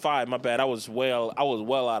 2005. My bad. I was well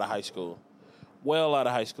out of high school. Well out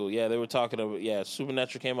of high school. Yeah, they were talking about.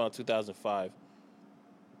 Supernatural came out in 2005.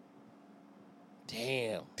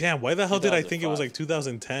 Damn. Why the hell did I think it was like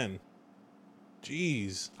 2010?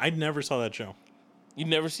 Jeez, I never saw that show. You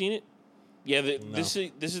never seen it? Yeah, no. This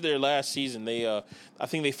is their last season. They I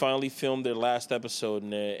think they finally filmed their last episode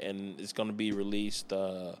and it's going to be released.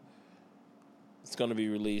 It's going to be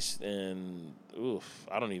released in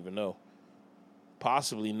I don't even know.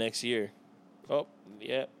 Possibly next year. Oh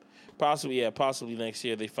yeah, possibly next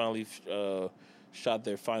year. They finally shot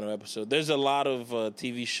their final episode. There's a lot of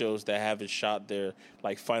TV shows that haven't shot their,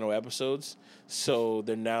 like, final episodes, so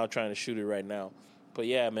they're now trying to shoot it right now. But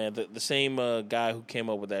yeah, man, the same guy who came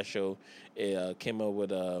up with that show came up with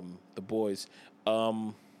The Boys.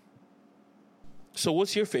 So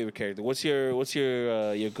what's your favorite character? What's your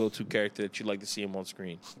go-to character that you like to see him on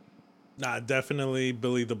screen? Nah, definitely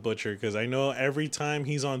Billy the Butcher, because I know every time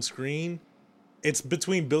he's on screen, it's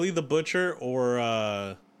between Billy the Butcher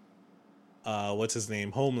or what's his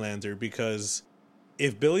name, Homelander, because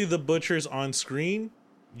if Billy the Butcher's on screen,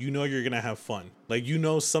 you're gonna have fun. Like,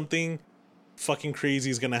 something fucking crazy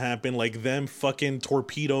is gonna happen, like them fucking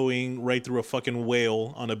torpedoing right through a fucking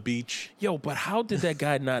whale on a beach. Yo, but how did that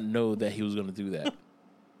guy not know that he was gonna do that?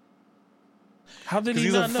 How did he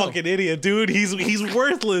he's not a know? fucking idiot, dude. He's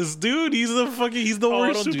worthless, dude. He's the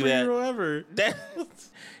worst superhero ever.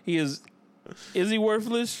 He is. Is he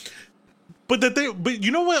worthless? But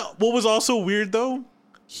you know what? What was also weird though?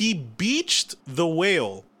 He beached the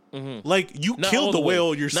whale. Mm-hmm. Like you killed the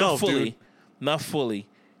whale yourself, dude. Not fully.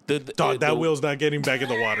 That whale's not getting back in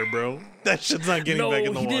the water, bro. That shit's not getting back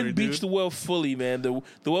in the water, dude. No, he didn't beach the whale fully, man. The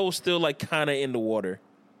whale was still like kind of in the water.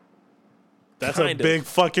 That's a big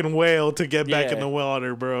fucking whale to get back in the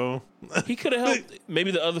water, bro. He could have helped.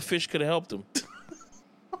 Maybe the other fish could have helped him.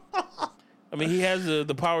 I mean, he has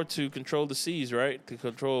the power to control the seas, right? To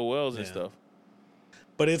control whales and stuff.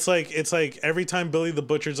 But it's like every time Billy the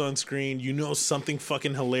Butcher's on screen, you know something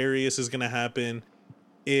fucking hilarious is gonna happen.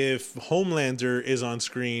 If Homelander is on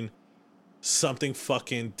screen, something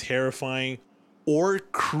fucking terrifying or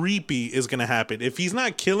creepy is gonna happen. If he's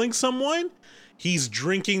not killing someone, he's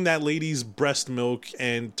drinking that lady's breast milk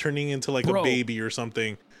and turning into like a baby or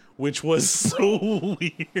something, which was so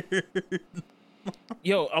weird.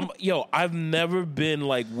 I've never been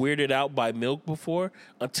like weirded out by milk before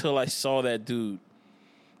until I saw that dude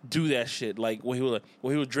do that shit. Like when he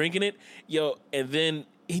was drinking it, and then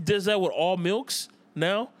he does that with all milks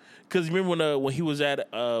now. Because remember when he was at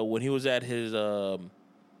his the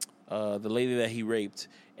lady that he raped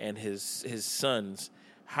and his son's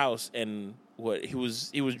house, and what he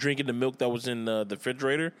was drinking the milk that was in the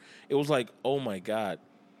refrigerator. It was like, oh my god,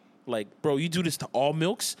 like bro, you do this to all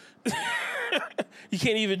milks. You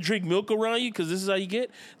can't even drink milk around you because this is how you get,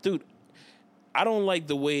 dude. I don't like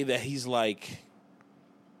the way that he's like.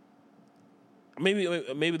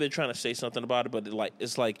 Maybe they're trying to say something about it, but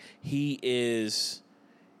it's like he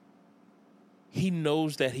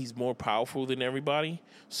knows that he's more powerful than everybody.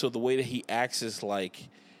 So the way that he acts is like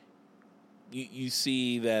you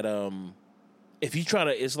see that if you try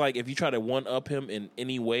to one up him in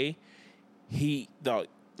any way, he'll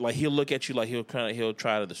look at you like he'll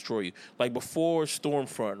try to destroy you. Like before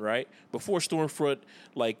Stormfront, right? Before Stormfront,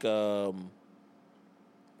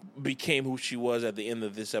 became who she was at the end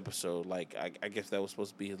of this episode. Like I guess that was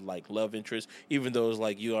supposed to be his like love interest, even though it's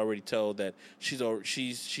like you already told that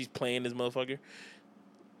she's playing this motherfucker.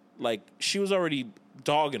 Like she was already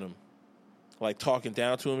dogging him, like talking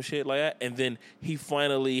down to him, shit like that. And then he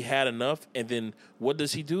finally had enough. And then what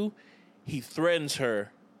does he do? He threatens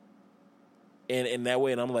her. And in that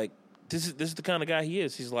way, and I'm like, this is the kind of guy he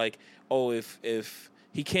is. He's like, oh, if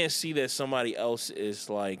he can't see that somebody else is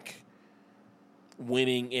like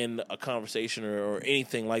winning in a conversation or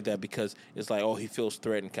anything like that, because it's like, oh, he feels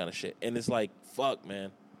threatened kind of shit. And it's like, fuck,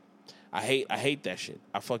 man. I hate that shit.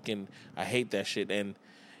 I hate that shit. And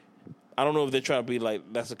I don't know if they're trying to be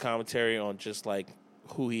like, that's a commentary on just like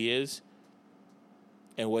who he is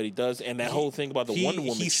and what he does. And that whole thing about the Wonder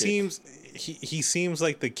Woman chick. He seems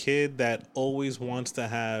like the kid that always wants to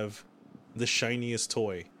have the shiniest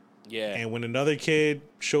toy. Yeah. And when another kid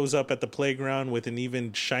shows up at the playground with an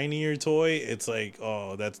even shinier toy, it's like,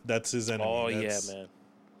 oh, that's his enemy. Oh, yeah, man.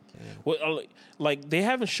 Yeah. Well, like they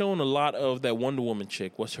haven't shown a lot of that Wonder Woman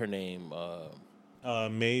chick. What's her name?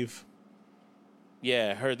 Maeve.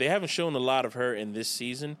 Yeah, her. They haven't shown a lot of her in this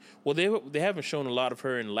season. Well, they haven't shown a lot of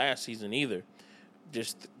her in last season either.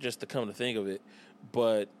 Just to come to think of it,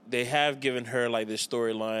 but they have given her like this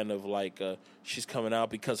storyline of like she's coming out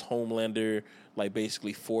because Homelander like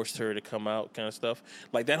basically forced her to come out, kind of stuff.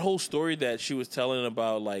 Like that whole story that she was telling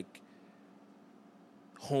about like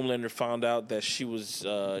Homelander found out that she was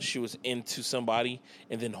into somebody,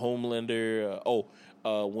 and then Homelander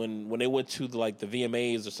when they went to the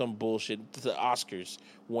VMAs or some bullshit, the Oscars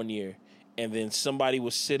one year, and then somebody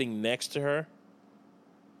was sitting next to her,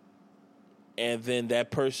 and then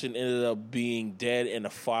that person ended up being dead in a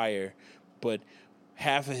fire, but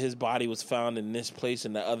half of his body was found in this place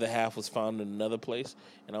and the other half was found in another place.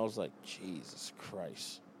 And I was like, Jesus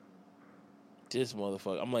Christ, this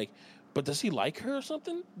motherfucker. I'm like, but does he like her or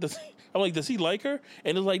something? Does he like her?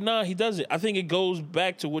 And it's like, nah, he doesn't. I think it goes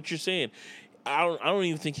back to what you're saying. I don't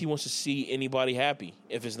even think he wants to see anybody happy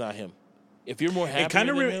if it's not him. If you're more happy than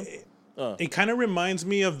him. It kind of reminds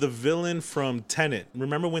me of the villain from Tenet.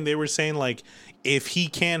 Remember when they were saying like, if he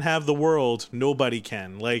can't have the world, nobody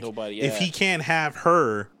can. Like, if he can't have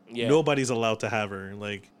her, nobody's allowed to have her.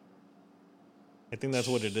 Like, I think that's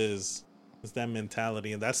what it is. It's that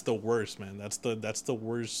mentality, and that's the worst, man. That's the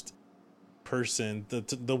worst person,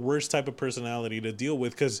 the worst type of personality to deal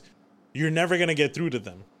with, because you're never gonna get through to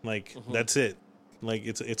them. Like, that's it. Like,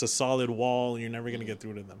 it's a solid wall. You're never gonna get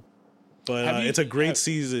through to them. But it's a great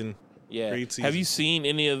season. Yeah. Great season. Have you seen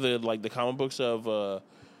any of the the comic books of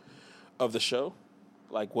the show?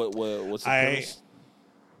 Like what's the premise?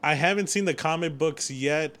 I haven't seen the comic books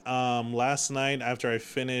yet. Last night after I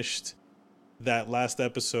finished that last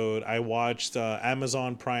episode, I watched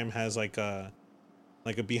Amazon Prime has like a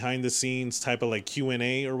behind the scenes type of like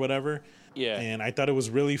Q&A or whatever. Yeah. And I thought it was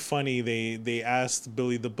really funny. They asked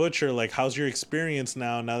Billy the Butcher like, how's your experience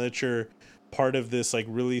now that you're part of this like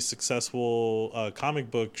really successful comic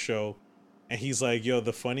book show? And he's like, yo,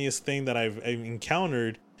 the funniest thing that I've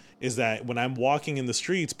encountered is that when I'm walking in the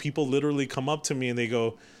streets, people literally come up to me and they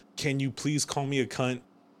go, can you please call me a cunt?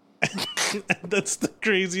 That's the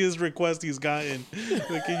craziest request he's gotten.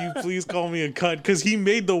 Like, can you please call me a cunt? Because he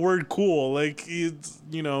made the word cool. Like, it's,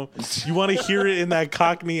 you know, you want to hear it in that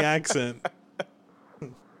Cockney accent.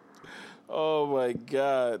 Oh my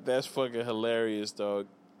God, that's fucking hilarious, dog.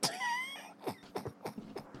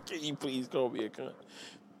 Can you please call me a cunt?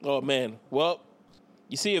 Oh man, well,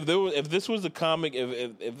 you see, if this was the comic,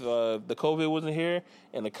 if the COVID wasn't here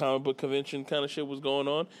and the comic book convention kind of shit was going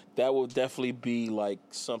on, that would definitely be like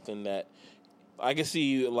something that I can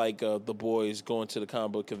see, like the boys going to the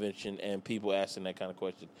comic book convention and people asking that kind of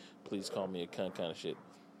question. Please call me a cunt, kind of shit.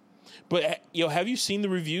 But yo, have you seen the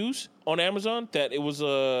reviews on Amazon that it was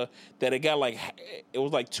that it got like it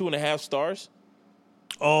was like 2.5 stars?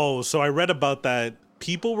 Oh, so I read about that.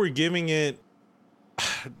 People were giving it.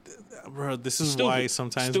 Bro, this is Stupid. why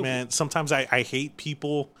sometimes, Stupid. man, sometimes I hate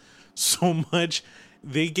people so much.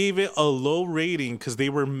 They gave it a low rating because they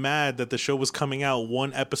were mad that the show was coming out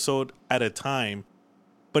one episode at a time.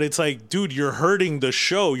 But it's like, dude, you're hurting the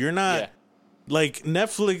show. You're not. Yeah. Like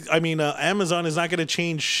Netflix, I mean, Amazon is not going to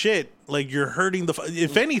change shit. Like, you're hurting the.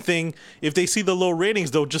 If anything, if they see the low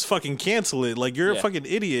ratings, they'll just fucking cancel it. Like, you're a fucking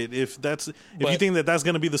idiot if you think that that's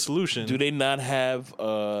going to be the solution. Do they not have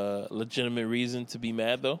a legitimate reason to be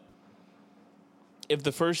mad though? If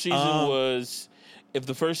the first season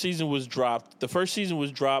was dropped,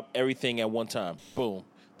 everything at one time, boom,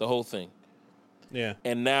 the whole thing. Yeah.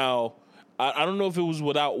 And now, I don't know if it was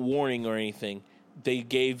without warning or anything. They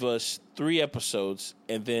gave us 3 episodes,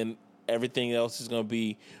 and then everything else is going to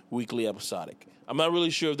be weekly episodic. I'm not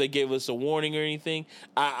really sure if they gave us a warning or anything.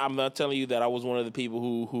 I'm not telling you that I was one of the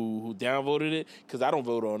people who downvoted it, because I don't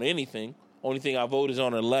vote on anything. Only thing I vote is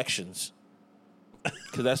on elections,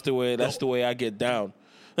 because that's the way I get down.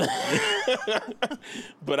 But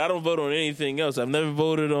I don't vote on anything else. I've never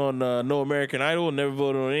voted on No American Idol. Never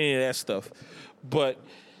voted on any of that stuff. But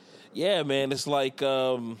yeah, man, it's like.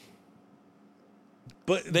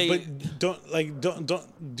 But do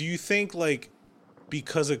you think, like,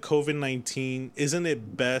 because of COVID-19, isn't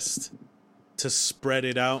it best to spread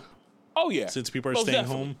it out? Oh yeah, since people are staying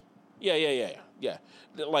home. Yeah.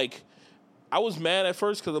 Like, I was mad at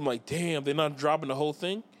first because I'm like, damn, they're not dropping the whole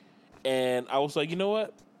thing, and I was like, you know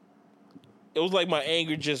what? It was like my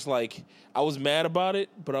anger just like I was mad about it,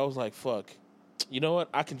 but I was like, fuck, you know what?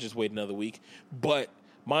 I can just wait another week. But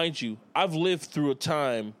mind you, I've lived through a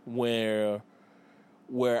time where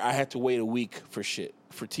I had to wait a week for shit,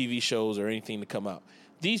 for TV shows or anything to come out.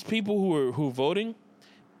 These people who are voting,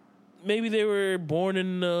 maybe they were born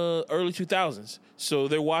in the early 2000s. So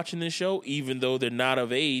they're watching this show, even though they're not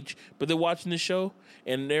of age, but they're watching this show,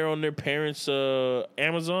 and they're on their parents'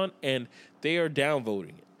 Amazon, and they are downvoting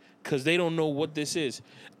it because they don't know what this is.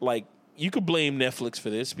 Like, you could blame Netflix for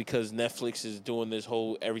this because Netflix is doing this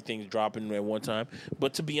whole everything's dropping at one time.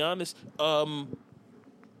 But to be honest,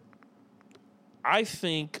 I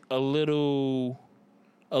think a little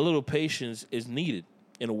patience is needed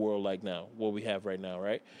in a world like now, what we have right now,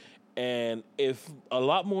 right? And if a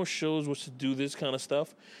lot more shows was to do this kind of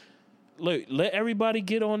stuff, look, let everybody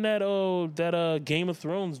get on that Game of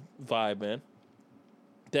Thrones vibe, man.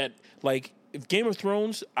 That, like, if Game of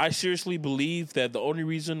Thrones, I seriously believe that the only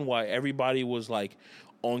reason why everybody was like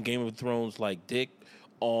on Game of Thrones like dick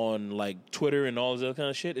on like Twitter and all this other kind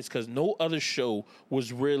of shit is because no other show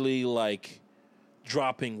was really like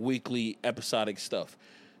dropping weekly episodic stuff.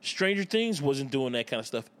 Stranger Things wasn't doing that kind of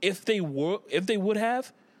stuff. If they would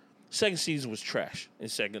have, second season was trash in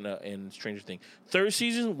Stranger Things. Third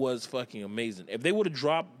season was fucking amazing. If they would have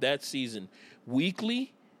dropped that season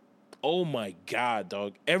weekly, oh my God,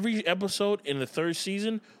 dog. Every episode in the third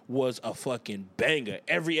season was a fucking banger.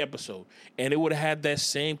 Every episode. And it would have had that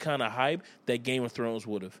same kind of hype that Game of Thrones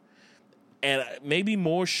would have. And maybe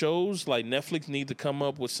more shows like Netflix need to come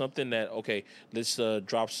up with something that, okay, let's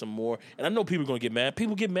drop some more. And I know people are going to get mad.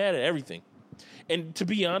 People get mad at everything. And to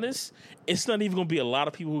be honest, it's not even going to be a lot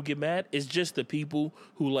of people who get mad. It's just the people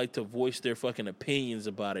who like to voice their fucking opinions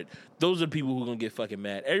about it. Those are the people who are going to get fucking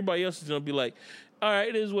mad. Everybody else is going to be like, all right,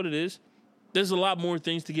 it is what it is. There's a lot more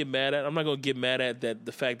things to get mad at. I'm not going to get mad at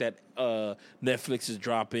the fact that Netflix is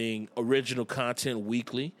dropping original content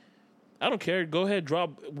weekly. I don't care. Go ahead,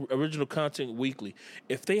 drop original content weekly.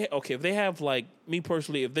 If they have like me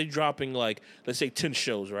personally, if they're dropping like let's say 10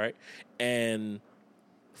 shows, right, and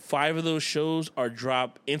 5 of those shows are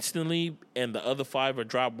dropped instantly, and the other 5 are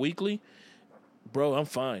dropped weekly, bro, I'm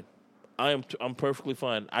fine. I'm perfectly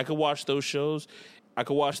fine. I could watch those shows.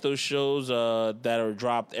 That are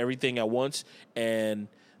dropped everything at once, and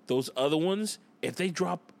those other ones, if they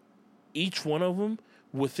drop each one of them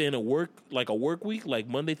within a work week, like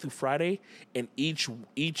Monday through Friday, and each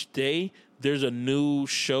day there's a new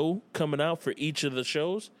show coming out for each of the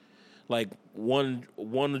shows. Like one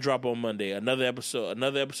to drop on Monday, another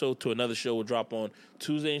episode to another show will drop on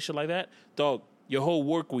Tuesday and shit like that. Dog, your whole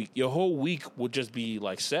week will just be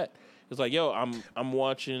like set. It's like, yo, I'm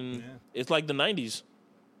watching. Yeah. It's like the 90s.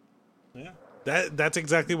 Yeah, that's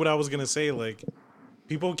exactly what I was gonna say. Like,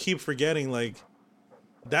 people keep forgetting like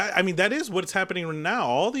that. I mean, that is what's happening right now.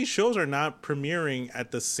 All these shows are not premiering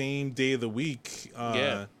at the same day of the week.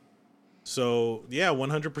 Yeah. So yeah,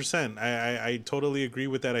 100%. I totally agree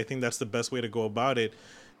with that. I think that's the best way to go about it.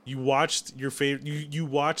 You watched your favorite. You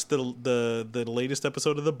watched the latest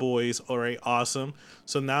episode of The Boys. All right, awesome.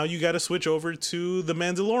 So now you got to switch over to The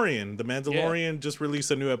Mandalorian. The Mandalorian just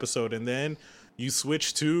released a new episode, and then you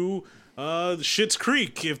switch to Schitt's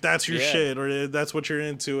Creek if that's your shit or that's what you're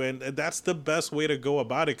into, and that's the best way to go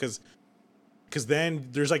about it because then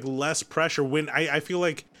there's like less pressure. When I feel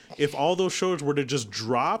like if all those shows were to just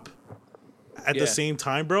drop at the same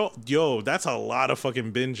time, bro, yo, that's a lot of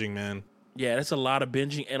fucking binging, man. Yeah, that's a lot of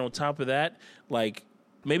binging. And on top of that, like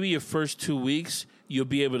maybe your first 2 weeks, you'll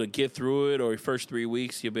be able to get through it, or your first 3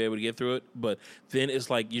 weeks, you'll be able to get through it. But then it's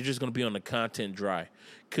like you're just going to be on the content dry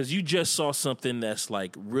because you just saw something that's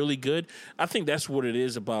like really good. I think that's what it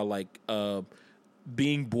is about like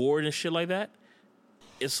being bored and shit like that.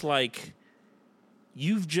 It's like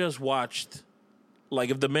you've just watched, like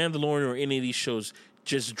if The Mandalorian or any of these shows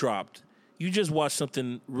just dropped, you just watched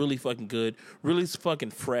something really fucking good, really fucking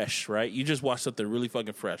fresh, right? You just watched something really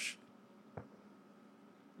fucking fresh.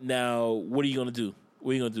 Now, what are you going to do?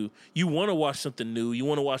 You want to watch something new. You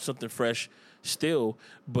want to watch something fresh still,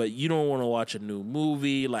 but you don't want to watch a new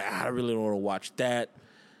movie. Like, I really don't want to watch that.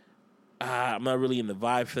 I'm not really in the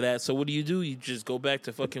vibe for that. So what do? You just go back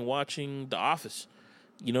to fucking watching The Office.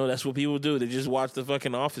 You know, that's what people do. They just watch The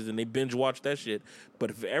fucking Office and they binge watch that shit. But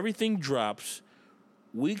if everything drops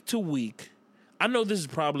week to week, I know this is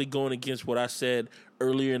probably going against what I said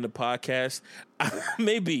earlier in the podcast.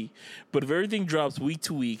 Maybe. But if everything drops week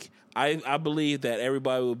to week, I believe that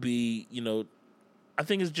everybody will be, you know, I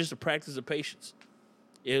think it's just a practice of patience.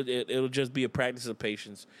 It'll just be a practice of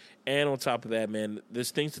patience. And on top of that, man,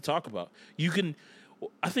 there's things to talk about.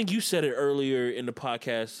 I think you said it earlier in the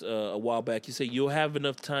podcast a while back. You said you'll have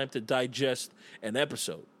enough time to digest an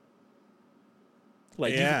episode.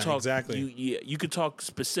 Like, yeah, you could talk, exactly. You could talk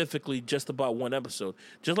specifically just about one episode.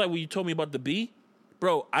 Just like when you told me about the bee,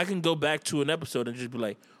 bro, I can go back to an episode and just be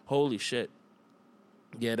like, holy shit.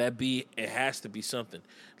 Yeah, that bee, it has to be something.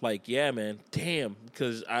 Like, yeah, man, damn.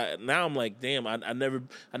 Because now I'm like, damn, I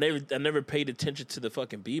never paid attention to the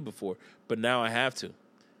fucking bee before, but now I have to.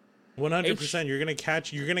 100%. You're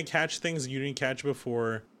gonna catch things you didn't catch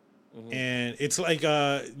before. Mm-hmm. And it's like,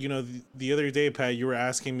 you know, the other day, Pat, you were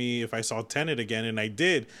asking me if I saw Tenet again, and I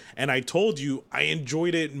did. And I told you I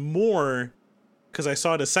enjoyed it more because I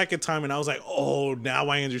saw it a second time, and I was like, oh, now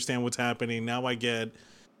I understand what's happening. Now I get.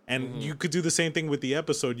 And you could do the same thing with the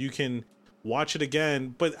episode. You can watch it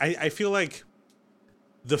again. But I feel like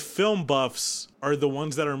the film buffs are the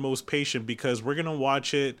ones that are most patient because we're going to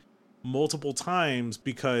watch it multiple times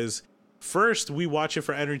because first we watch it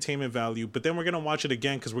for entertainment value, but then we're going to watch it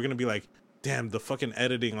again because we're going to be like, damn, the fucking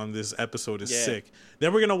editing on this episode is sick.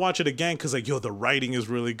 Then we're going to watch it again because like, yo, the writing is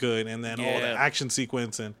really good. And then all the action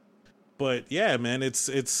sequence. But yeah, man, it's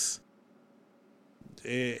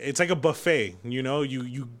like a buffet, you know.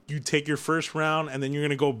 You take your first round and then you're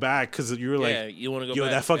gonna go back because you're like, you want to go. Yo,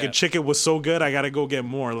 back. That fucking chicken was so good. I gotta go get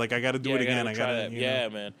more. Like I gotta do it again. I gotta. Yeah,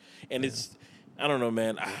 man. And it's, I don't know,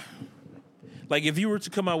 man. Like if you were to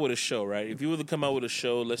come out with a show, right? If you were to come out with a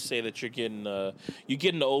show, let's say that you're getting the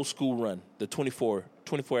old school run, the 24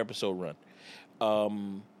 episode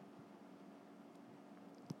run.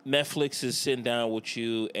 Netflix is sitting down with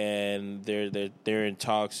you and they're in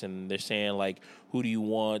talks and they're saying like, who do you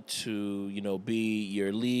want to, you know, be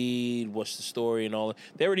your lead? What's the story and all that?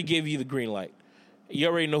 They already gave you the green light. You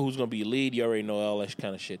already know who's going to be your lead. You already know all that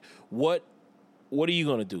kind of shit. What are you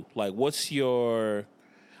going to do? Like,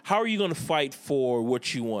 how are you going to fight for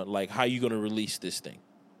what you want? Like, how are you going to release this thing?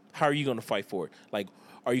 How are you going to fight for it? Like,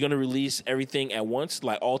 are you going to release everything at once,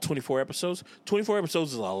 like all 24 episodes? 24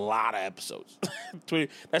 episodes is a lot of episodes.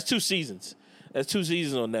 That's 2 seasons. That's 2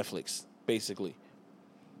 seasons on Netflix, basically.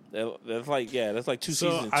 That's like 2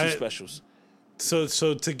 seasons and 2 specials. So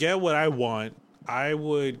to get what I want, I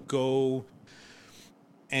would go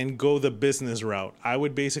the business route. I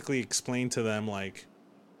would basically explain to them, like,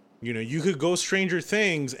 you know, you could go Stranger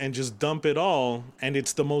Things and just dump it all, and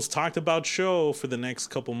it's the most talked about show for the next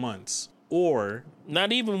couple months. Or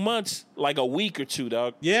not even months, like a week or 2,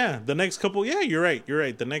 dog. Yeah, the next couple. Yeah, you're right.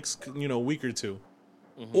 The next, week or 2.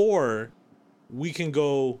 Mm-hmm. Or we can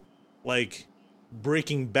go like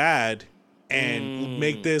Breaking Bad and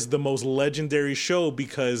make this the most legendary show,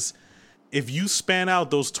 because if you span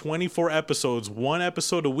out those 24 episodes, 1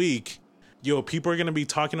 episode a week, people are going to be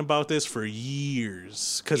talking about this for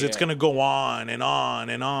years, because it's going to go on and on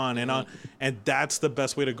and on and on. And that's the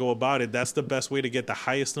best way to go about it. That's the best way to get the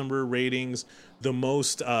highest number of ratings, the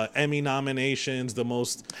most Emmy nominations, the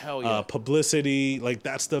most publicity. Like,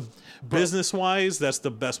 that's business-wise, that's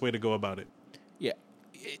the best way to go about it. Yeah.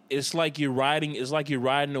 It's like you're riding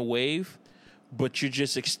a wave, but you're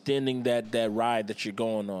just extending that ride that you're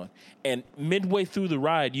going on. And midway through the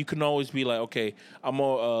ride, you can always be like, okay, I'm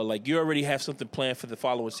all, like, you already have something planned for the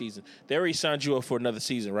following season. They already signed you up for another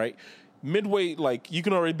season, right? Midway, like, you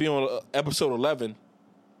can already be on episode 11,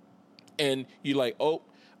 and you're like, oh,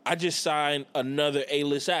 I just signed another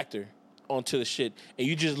A-list actor onto the shit, and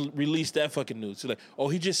you just released that fucking news. So like, oh,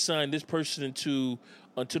 he just signed this person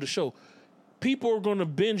onto the show. People are going to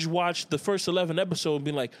binge watch the first 11 episodes and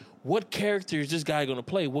be like, what character is this guy going to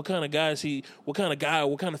play? What kind of guy is he? What kind of guy,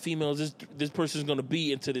 what kind of female is this person is going to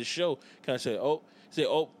be into this show? Kind of say,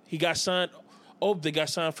 he got signed. Oh, they got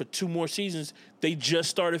signed for 2 more seasons. They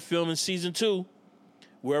just started filming season 2.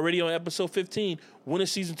 We're already on episode 15. When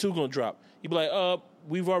is season 2 going to drop? You'd be like,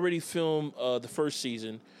 we've already filmed the first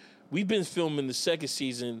season. We've been filming the second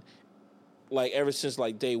season, like, ever since,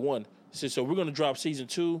 like, day 1. So we're going to drop season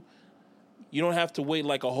 2. You don't have to wait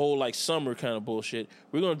like a whole like summer kind of bullshit.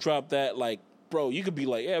 We're going to drop that like, bro, you could be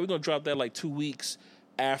like, yeah, we're going to drop that like 2 weeks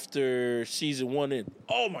after season 1 in.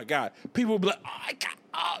 Oh my God. People will be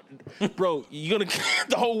like, bro, you're going to,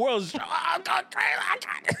 the whole world's, I'm going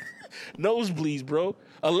crazy. Nosebleeds, bro.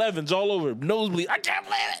 11's all over. Nosebleeds. I can't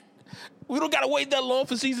believe it. We don't got to wait that long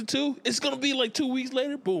for season 2. It's going to be like 2 weeks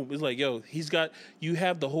later. Boom. It's like, yo, you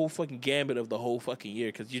have the whole fucking gambit of the whole fucking year,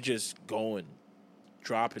 because you're just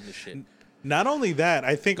dropping the shit. Not only that,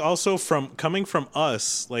 I think also coming from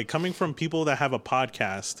people that have a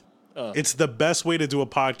podcast, it's the best way to do a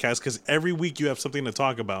podcast, because every week you have something to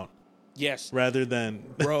talk about. Yes. Rather than...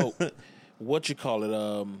 Bro, what you call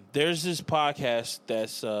it? There's this podcast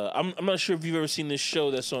that's... I'm not sure if you've ever seen this show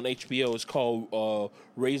that's on HBO. It's called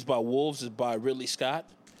Raised by Wolves. It's by Ridley Scott.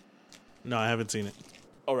 No, I haven't seen it.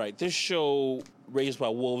 All right. This show, Raised by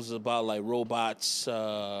Wolves, is about like robots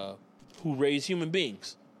who raise human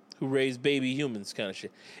beings. Who raise baby humans, kind of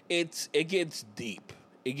shit. It gets deep.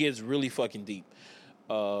 It gets really fucking deep.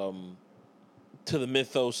 To the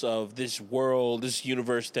mythos of this world, this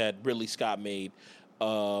universe that Ridley Scott made.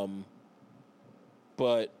 But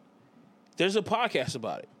there's a podcast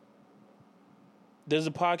about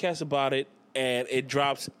it. And it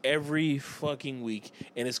drops every fucking week.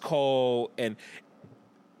 And it's called... And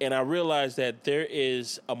I realized that there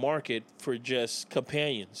is a market for just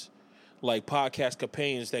companions. Like podcast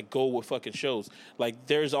companions that go with fucking shows. Like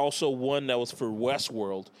there's also one that was for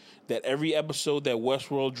Westworld, that every episode that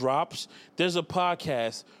Westworld drops, there's a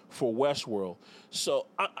podcast for Westworld. So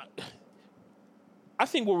I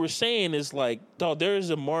think what we're saying is like, dog, there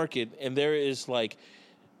is a market, and there's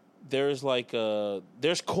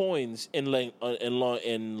coins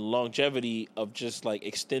in longevity of just like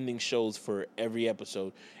extending shows for every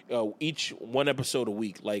episode, each 1 episode a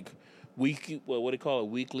week, like. Weekly, what do you call it?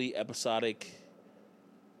 Weekly episodic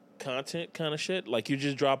content kind of shit. Like you're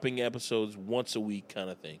just dropping episodes once a week kind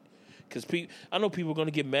of thing. Because I know people are going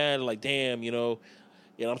to get mad, like, damn,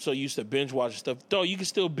 I'm so used to binge watching stuff. Though you can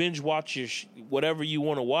still binge watch your whatever you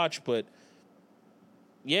want to watch, but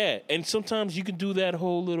yeah. And sometimes you can do that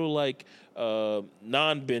whole little like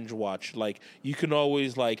non-binge watch. Like you can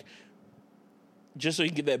always like, just so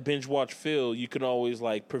you get that binge watch feel, you can always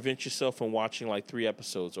like prevent yourself from watching like 3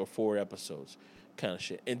 episodes or 4 episodes kind of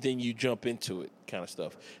shit. And then you jump into it kind of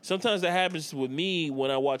stuff. Sometimes that happens with me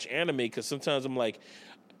when I watch anime, because sometimes I'm like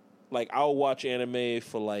I'll watch anime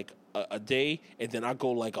for like a day, and then I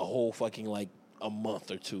go like a whole fucking like a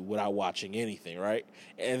month or 2 without watching anything, right?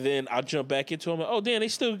 And then I'll jump back into them. Oh, damn, they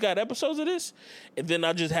still got episodes of this? And then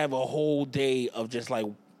I just have a whole day of just like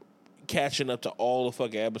catching up to all the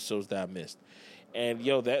fucking episodes that I missed. And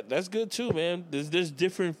yo, that's good too, man. There's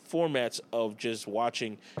different formats of just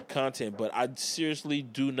watching content, but I seriously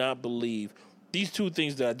do not believe these two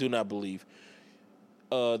things that I do not believe.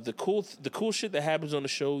 The cool shit that happens on the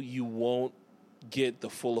show, you won't get the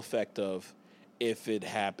full effect of if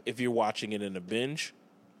you're watching it in a binge.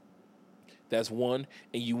 That's one,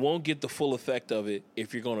 and you won't get the full effect of it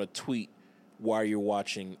if you're gonna tweet while you're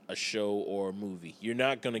watching a show or a movie. You're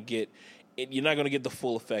not gonna get the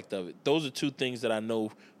full effect of it. Those are two things that I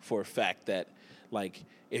know for a fact that, like,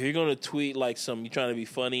 if you're gonna tweet like you're trying to be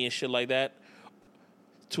funny and shit like that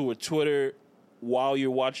to a Twitter while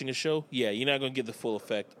you're watching a show, yeah, you're not gonna get the full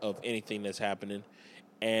effect of anything that's happening.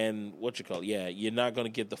 And you're not gonna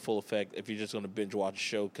get the full effect if you're just gonna binge watch a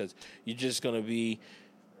show, because you're just gonna be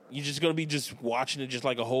just watching it just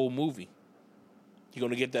like a whole movie. You're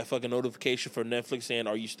gonna get that fucking notification from Netflix saying,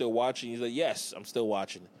 "Are you still watching?" You're like, "Yes, I'm still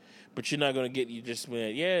watching." But you're not gonna get. You just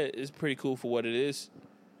man, yeah, it's pretty cool for what it is.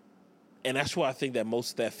 And that's why I think that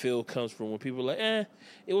most of that feel comes from when people are like,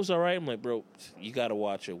 it was all right. I'm like, bro, you gotta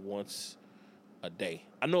watch it once a day.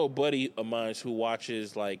 I know a buddy of mine who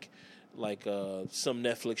watches like some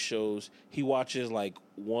Netflix shows. He watches like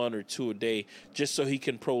one or two a day just so he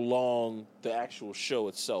can prolong the actual show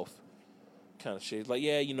itself. Kind of shit. He's like,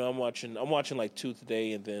 yeah, I'm watching like two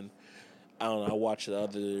today, and then I don't know, I watch the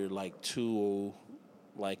other like two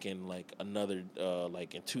like in like another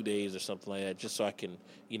like in 2 days or something like that, just so I can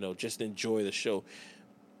just enjoy the show.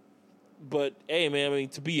 But hey, man, I mean,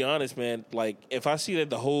 to be honest, man, like if I see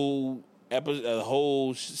that the whole episode, the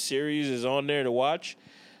whole series is on there to watch,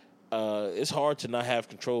 it's hard to not have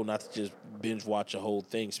control, not to just binge watch a whole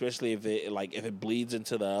thing, especially if it bleeds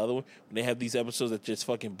into the other one. When they have these episodes that just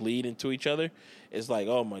fucking bleed into each other, it's like,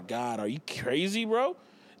 oh my God, are you crazy, bro?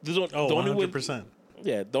 The only 100%.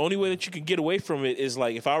 Yeah, the only way that you can get away from it is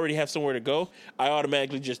like if I already have somewhere to go, I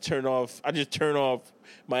automatically just turn off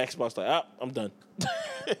my Xbox, like, I'm done.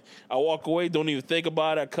 I walk away, don't even think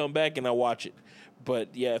about it. I come back and I watch it.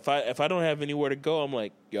 But yeah, if I don't have anywhere to go, I'm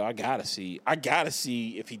like, yo, I gotta see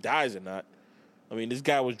if he dies or not. I mean, this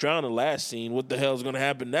guy was drowned in the last scene. What the hell is gonna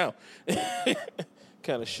happen now?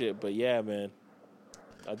 Kind of shit. But yeah, man,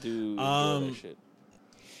 I do enjoy that shit.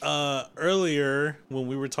 Earlier when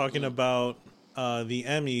we were talking about the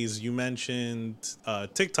Emmys, you mentioned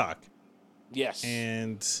TikTok. Yes.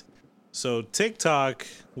 And so TikTok,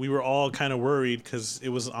 we were all kind of worried because it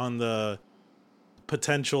was on the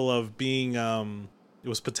potential of being it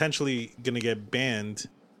was potentially going to get banned,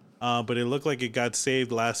 but it looked like it got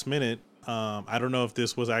saved last minute. I don't know if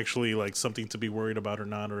this was actually like something to be worried about or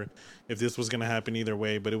not, or if this was going to happen either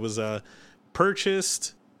way, but it was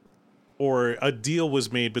purchased, or a deal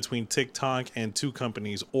was made between TikTok and two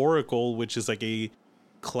companies, Oracle, which is like a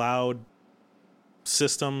cloud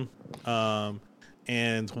system, and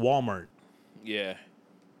Walmart. Yeah.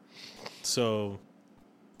 So,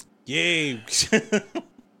 yay.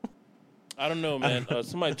 I don't know, man.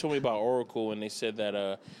 Somebody told me about Oracle, and they said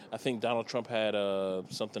that I think Donald Trump had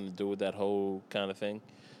something to do with that whole kind of thing.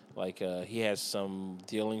 Like, he has some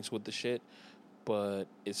dealings with the shit, but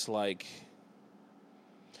it's like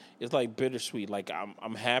bittersweet. Like,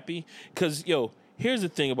 I'm happy because, here's the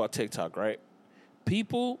thing about TikTok, right?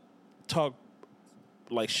 People talk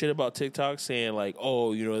like shit about TikTok, saying like,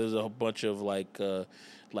 oh, there's a bunch of like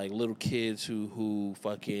little kids who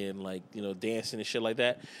fucking like dancing and shit like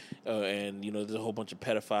that, and there's a whole bunch of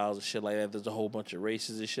pedophiles and shit like that. There's a whole bunch of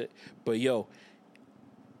races and shit. But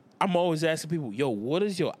I'm always asking people, what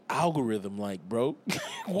is your algorithm like, bro?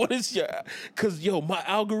 Because my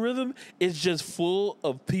algorithm is just full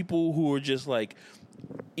of people who are just like,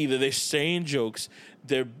 either they're saying jokes,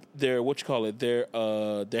 they're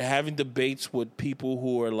having debates with people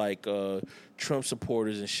who are like Trump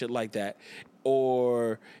supporters and shit like that,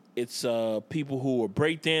 or it's people who are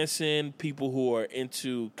breakdancing, people who are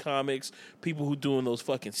into comics, people who doing those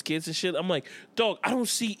fucking skits and shit. I'm like, dog, I don't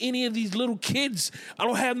see any of these little kids. I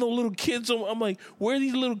don't have no little kids. I'm like, where are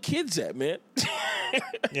these little kids at, man?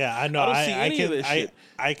 Yeah, I know. I don't see any of this shit.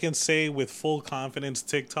 I can say with full confidence,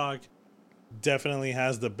 TikTok definitely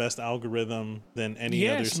has the best algorithm than any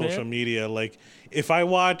other social media. Like, if I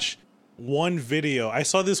watch one video, I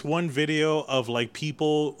saw this one video of like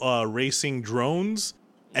people racing drones,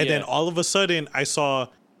 and then all of a sudden I saw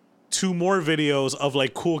two more videos of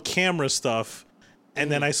like cool camera stuff,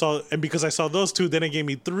 and then because I saw those two, then it gave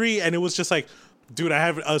me three, and it was just like, dude, I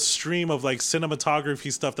have a stream of like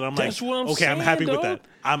cinematography stuff that I'm I'm happy with that.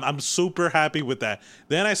 I'm super happy with that.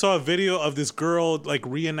 Then I saw a video of this girl like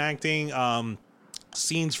reenacting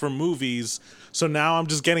scenes from movies. So now I'm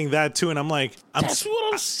just getting that too, and I'm like, that's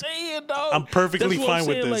what I'm saying, dog. I'm perfectly fine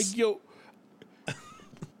with this. Like,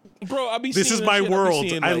 Bro, I be This seeing is that my shit. I be world.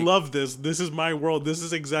 seeing, I like, love this. This is my world. This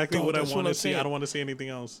is exactly Dog, what I that's want what to I'm see. I saying. don't want to see anything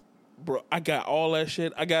else. bro, I got all that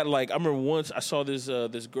shit. I got like I remember once I saw this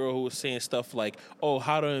girl who was saying stuff like, "Oh,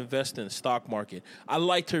 how to invest in the stock market." I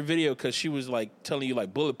liked her video because she was like telling you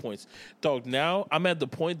like bullet points. Dog, now I'm at the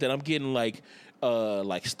point that I'm getting like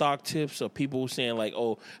stock tips of people saying like,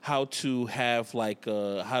 "Oh, how to have like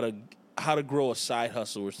how to grow a side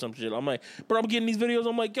hustle or some shit." I'm like, bro, I'm getting these videos.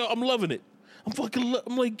 I'm like, yo, I'm loving it.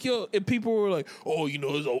 I'm like, yo, and people were like, oh, you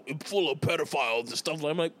know, it's full of pedophiles and stuff.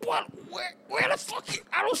 I'm like, what? Where the fuck?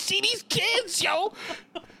 I don't see these kids, yo.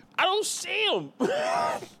 I don't see them.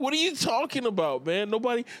 What are you talking about, man?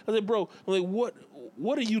 Nobody. I said, bro, I'm like,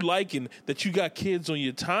 what are you liking that you got kids on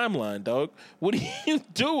your timeline, dog? What are you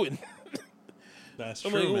doing? That's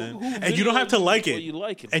I'm true, like, man. And you don't have to like it. You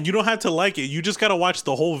like it. And you don't have to like it. You just gotta watch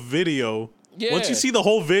the whole video. Yeah. Once you see the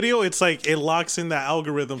whole video, it's like it locks in the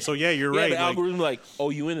algorithm. So yeah, you're right. The algorithm like, oh,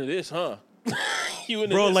 you into this, huh? You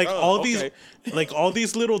into bro, this, like huh? all Okay. these, like all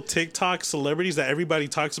these little TikTok celebrities that everybody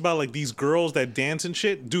talks about, like these girls that dance and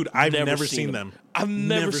shit. Dude, I've never seen them. I've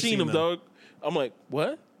never seen them, dog. I'm like,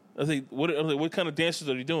 what? I think what kind of dances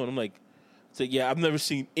are they doing? I'm like, yeah, I've never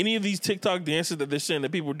seen any of these TikTok dances that they're saying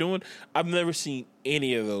that people are doing. I've never seen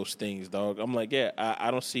any of those things, dog. I'm like, yeah,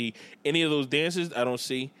 I don't see any of those dances. I don't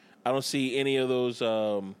see any of those.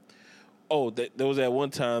 There was that one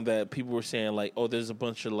time that people were saying like, oh, there's a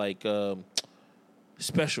bunch of like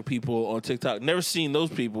special people on TikTok. Never seen those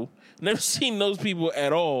people. Never seen those people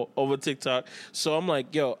at all over TikTok. So I'm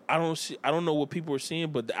like, yo, I don't know what people are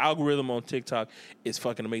seeing, but the algorithm on TikTok is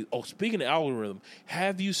fucking amazing. Oh, speaking of algorithm,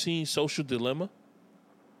 have you seen Social Dilemma?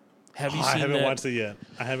 Have you seen I haven't that? watched it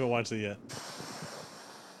yet.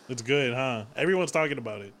 It's good, huh? Everyone's talking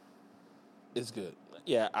about it. It's good.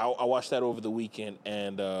 Yeah, I watched that over the weekend,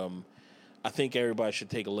 and I think everybody should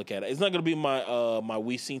take a look at it. It's not going to be my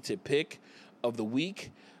We Seen to pick of the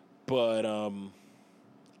week, but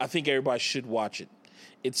I think everybody should watch it.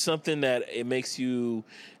 It's something that it makes you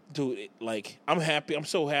do. Like, I'm happy. I'm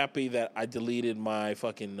so happy that I deleted my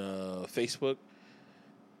fucking Facebook.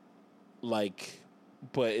 Like,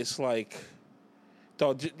 but it's like,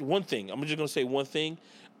 dog, one thing. I'm just going to say one thing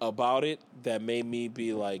about it that made me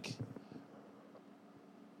be like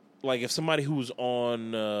if somebody who's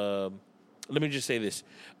on, let me just say this,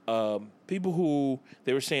 people who,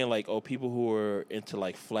 they were saying like, oh, people who are into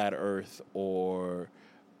like flat earth or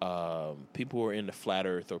people who are into flat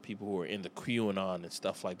earth or people who are into QAnon and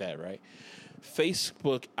stuff like that, right?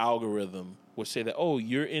 Facebook algorithm would say that, oh,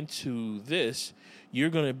 you're into this, you're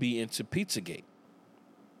going to be into Pizzagate.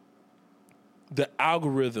 The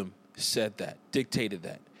algorithm said that, dictated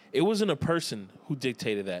that. It wasn't a person who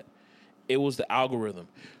dictated that. It was the algorithm.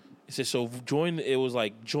 It said, so join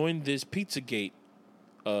this Pizzagate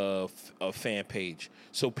fan page.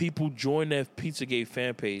 So people join that Pizzagate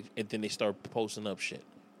fan page and then they start posting up shit,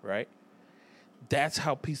 right? That's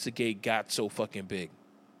how Pizzagate got so fucking big.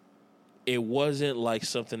 It wasn't like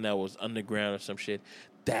something that was underground or some shit.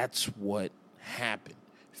 That's what happened.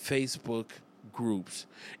 Facebook groups.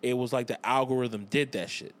 It was like the algorithm did that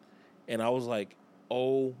shit. And I was like,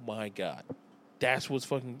 oh my God.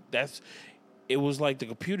 It was like the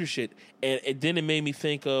computer shit. And then it made me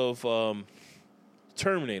think of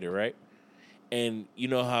Terminator, right? And you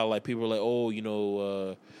know how like people are like, oh, you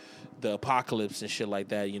know, the apocalypse and shit like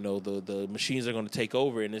that, you know, the machines are going to take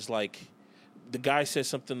over. And it's like, the guy said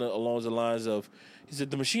something along the lines of, he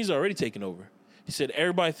said, the machines are already taking over. He said,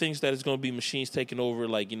 everybody thinks that it's going to be machines taking over,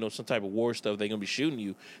 like, you know, some type of war stuff. They're going to be shooting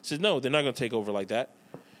you. He says, no, they're not going to take over like that.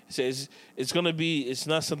 He says, it's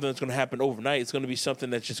not something that's going to happen overnight. It's going to be something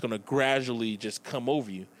that's just going to gradually just come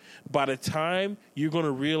over you. By the time you're going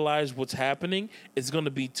to realize what's happening, it's going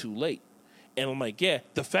to be too late. And I'm like, yeah,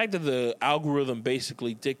 the fact that the algorithm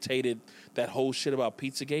basically dictated that whole shit about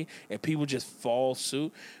Pizzagate and people just fall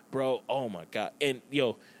suit, bro, oh my God. And,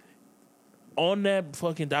 yo, on that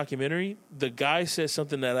fucking documentary, the guy said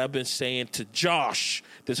something that I've been saying to Josh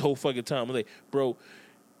this whole fucking time. I'm like, bro,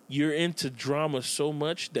 you're into drama so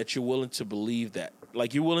much that you're willing to believe that.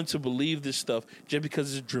 Like, you're willing to believe this stuff just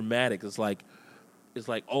because it's dramatic. It's like,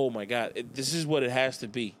 oh my God, this is what it has to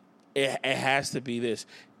be. It has to be this.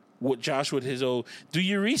 What Josh with his old, do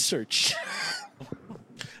your research.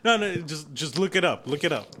 No, just look it up. Look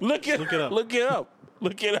it up. Look it up.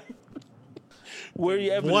 Where are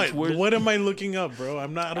your evidence? What am I looking up, bro? I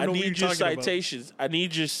don't know what you're talking citations. About.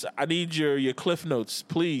 I need your cliff notes,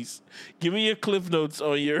 please. Give me your cliff notes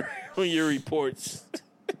on your reports.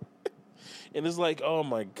 And it's like, oh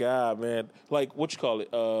my God, man. Like, what you call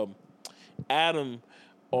it? Adam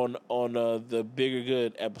on the Bigger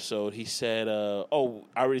Good episode, he said, "Oh,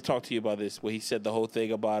 I already talked to you about this." Where he said the whole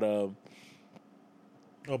thing about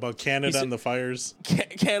about Canada and the fires.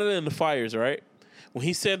 Canada and the fires, right? When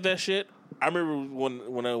he said that shit, I remember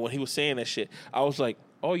when he was saying that shit, I was like,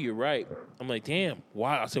 "Oh, you're right." I'm like, "Damn,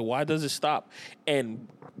 why?" I said, "Why does it stop?" And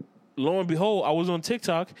lo and behold, I was on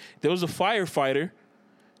TikTok. There was a firefighter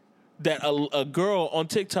that a girl on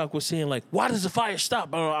TikTok was saying, like, "Why does the fire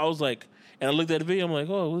stop?" I was like, and I looked at the video. I'm like,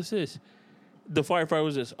 "Oh, what's this?" The firefighter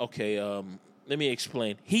was just, "Okay, let me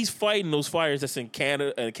explain." He's fighting those fires that's in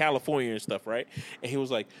Canada and California and stuff, right? And he was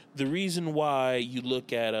like, the reason why you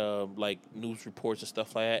look at like news reports and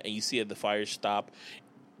stuff like that, and you see that the fires stop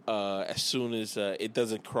as soon as it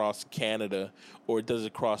doesn't cross Canada or it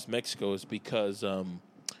doesn't cross Mexico is because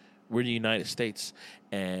we're the United States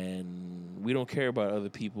and we don't care about other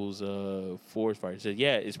people's forest fires. He said,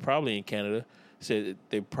 yeah, it's probably in Canada. He said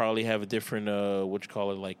they probably have a different a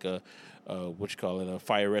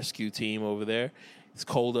fire rescue team over there. It's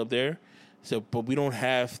cold up there. So, but we don't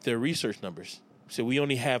have their research numbers. So we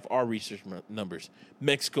only have our research numbers.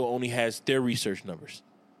 Mexico only has their research numbers.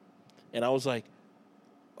 And I was like,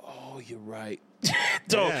 oh, you're right.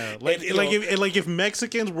 Yeah, if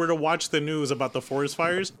Mexicans were to watch the news about the forest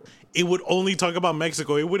fires, it would only talk about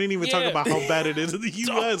Mexico. It wouldn't even talk about how bad it is in the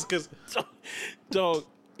U.S. Because,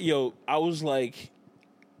 I was like,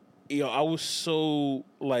 I was so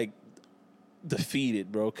like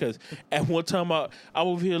defeated, bro. Because at one time I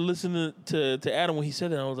was here listening to Adam when he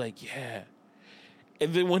said that, I was like, yeah.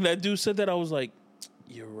 And then when that dude said that, I was like,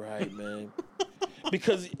 you're right, man.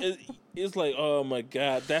 Because it's like, oh my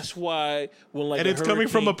God, that's why when like, and it's coming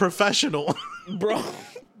from a professional, bro.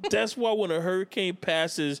 That's why when a hurricane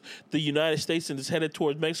passes the United States and is headed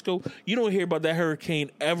towards Mexico, you don't hear about that hurricane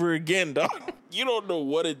ever again, dog. You don't know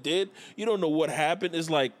what it did. You don't know what happened. It's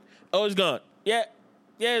like, oh, it's gone. Yeah,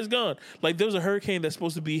 it's gone. Like there was a hurricane that's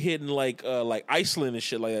supposed to be hitting like Iceland and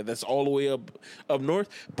shit like that. That's all the way up north,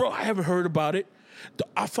 bro. I haven't heard about it.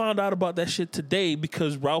 I found out about that shit today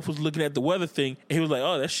because Ralph was looking at the weather thing and he was like,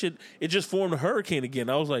 oh, that shit, it just formed a hurricane again.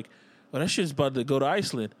 I was like, oh, that shit's about to go to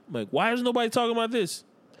Iceland. I'm like, why is nobody talking about this?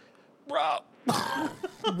 Bro,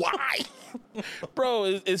 why?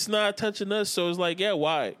 Bro, it's not touching us, so it's like, yeah,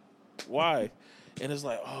 why? And it's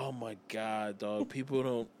like, oh my God, dog, people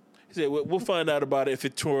don't. He said, we'll find out about it if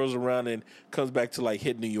it twirls around and comes back to like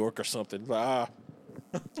hit New York or something. Like,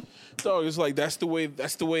 dog, it's like that's the way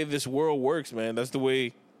this world works, man. That's the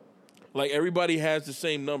way, like everybody has the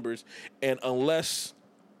same numbers, and unless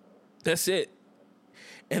that's it.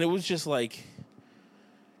 And it was just like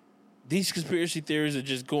these conspiracy theories are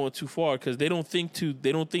just going too far because they don't think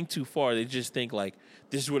too far. They just think like,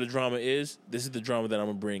 this is where the drama is. This is the drama that I'm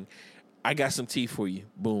gonna bring. I got some tea for you.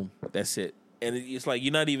 Boom, that's it. And it's like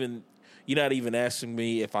you're not even asking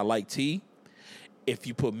me if I like tea, if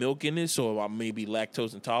you put milk in it, so I may be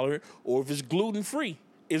lactose intolerant, or if it's gluten free.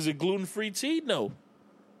 Is it gluten free tea? No,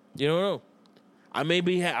 you don't know. I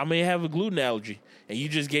may have a gluten allergy, and you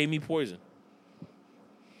just gave me poison.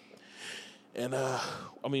 And I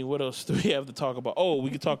mean, what else do we have to talk about? Oh,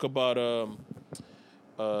 we could talk about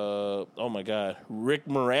oh my God, Rick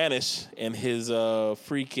Moranis and his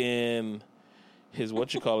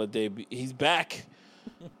debut. He's back.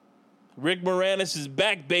 Rick Moranis is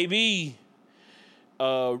back, baby.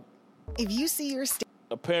 If you see your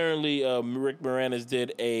apparently Rick Moranis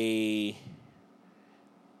did a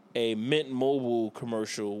Mint Mobile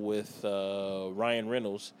commercial with Ryan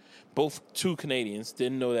Reynolds, both two Canadians.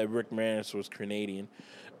 Didn't know that Rick Moranis was Canadian.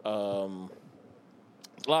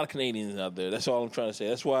 A lot of Canadians out there. That's all I'm trying to say.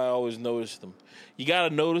 That's why I always notice them. You got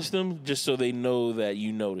to notice them just so they know that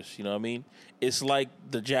you notice. You know what I mean? It's like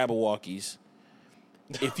the Jabberwockies.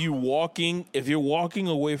 If you're walking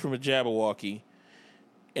away from a Jabberwocky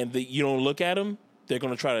and you don't look at them, they're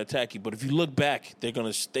going to try to attack you. But if you look back, they're going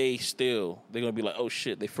to stay still. They're going to be like, oh,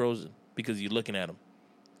 shit, they frozen because you're looking at them.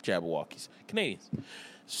 Jabberwockies. Canadians.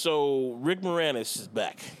 So Rick Moranis is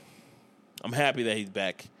back. I'm happy that he's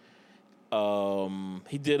back.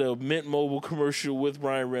 He did a Mint Mobile commercial with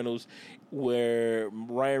Ryan Reynolds where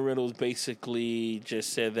Ryan Reynolds basically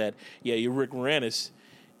just said that, yeah, you're Rick Moranis.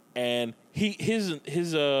 And his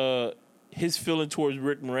feeling towards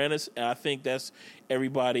Rick Moranis, and I think that's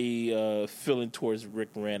everybody feeling towards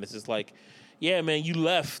Rick Moranis. It's like, yeah, man, you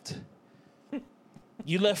left.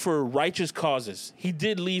 You left for righteous causes. He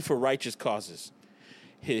did leave for righteous causes.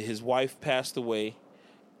 His wife passed away,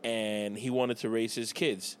 and he wanted to raise his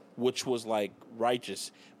kids, which was like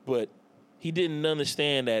righteous. But he didn't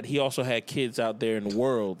understand that he also had kids out there in the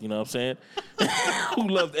world, you know what I'm saying? Who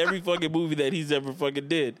loved every fucking movie that he's ever fucking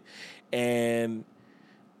did. And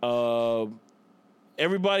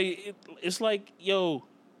Everybody, it's like, yo,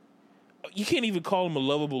 you can't even call him a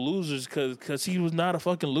lovable loser because he was not a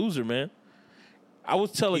fucking loser, man. I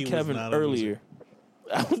was telling Kevin earlier.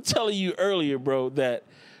 I was telling you earlier, bro, that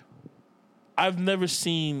I've never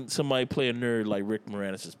seen somebody play a nerd like Rick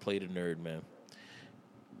Moranis has played a nerd, man.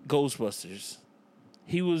 Ghostbusters.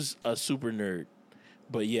 He was a super nerd,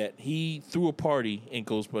 but yet he threw a party in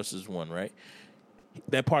Ghostbusters 1, right?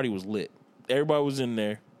 That party was lit. Everybody was in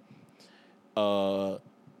there. The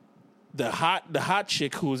hot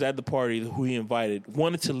chick who was at the party, who he invited,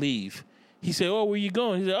 wanted to leave. He said, "Oh, where you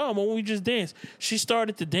going?" He said, "Oh, man, we just danced." She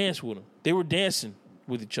started to dance with him. They were dancing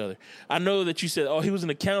with each other. I know that you said, "Oh, he was an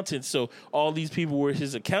accountant, so all these people were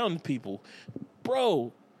his accountant people."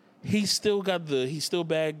 Bro, he still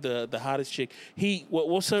bagged the hottest chick.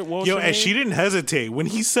 What's her and name? she didn't hesitate. When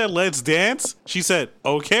he said, "Let's dance," she said,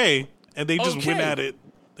 "Okay." And they just went at it.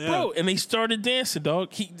 Yeah. Bro, and they started dancing, dog.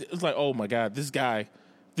 It was like, oh my God, this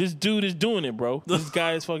dude is doing it, bro. This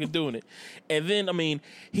guy is fucking doing it. And then, I mean,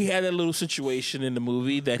 he had that little situation in the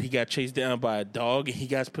movie that he got chased down by a dog and he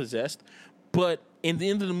got possessed. But in the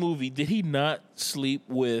end of the movie, did he not sleep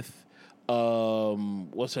with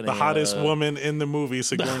what's her name? The hottest woman in the movie,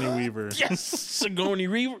 Sigourney Weaver. Yes, Sigourney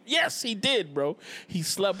Weaver. Yes, he did, bro. He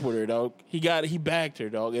slept with her, dog. He bagged her,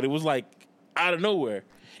 dog, and it was like out of nowhere.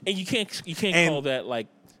 And you can't call that like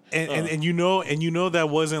and you know that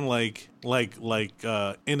wasn't like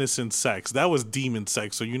innocent sex. That was demon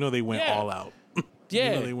sex. So they went all out.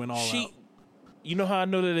 Yeah, they went all out. You know how I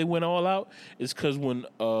know that they went all out? It's because when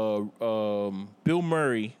Bill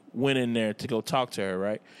Murray went in there to go talk to her,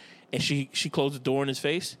 right? And she closed the door in his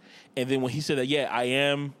face. And then when he said that, yeah, I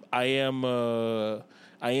am Zuul,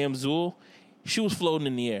 she was floating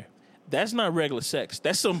in the air. That's not regular sex.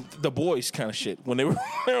 That's the boys kind of shit. When they were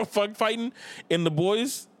fighting in the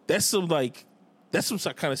boys, that's some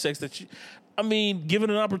kind of sex that you, I mean, given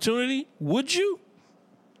an opportunity, would you?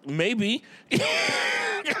 Maybe.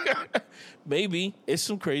 Maybe. It's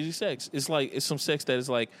some crazy sex. It's some sex that is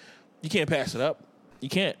like, you can't pass it up. You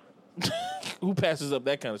can't. Who passes up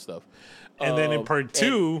that kind of stuff? And then in part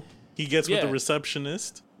 2, he gets with the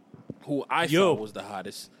receptionist, who I thought was the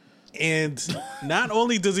hottest. And not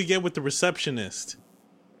only does he get with the receptionist,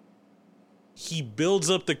 he builds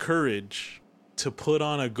up the courage to put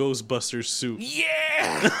on a Ghostbusters suit.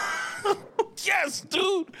 Yeah! Yes,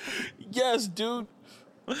 dude!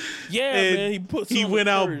 Yeah, and man, he went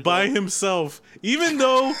out by himself. Even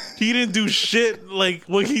though he didn't do shit, like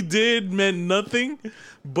what he did meant nothing,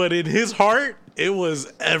 but in his heart, it was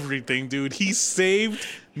everything, dude. He saved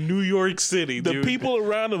New York City, dude. The people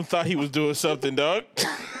around him thought he was doing something, dog.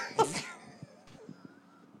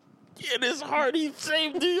 In his heart, he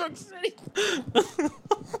saved New York City.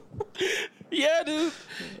 Yeah, dude.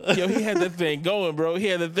 Yo, he had that thing going, bro. He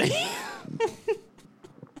had that thing.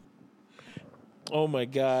 Oh my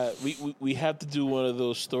God, we have to do one of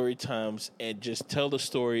those story times and just tell the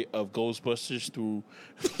story of Ghostbusters through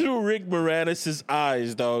Rick Moranis'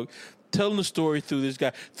 eyes, dog. Telling the story through this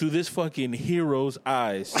guy, through this fucking hero's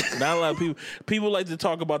eyes. Not a lot of people like to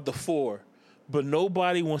talk about the 4, but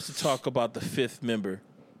nobody wants to talk about the 5th member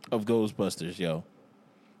of Ghostbusters, yo.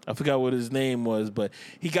 I forgot what his name was, but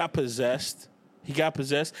he got possessed. He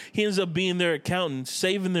ends up being their accountant,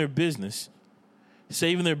 saving their business.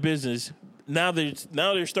 Now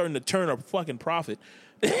they're starting to turn a fucking profit.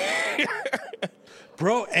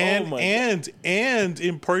 Bro, and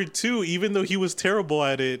in part 2, even though he was terrible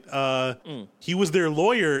at it, he was their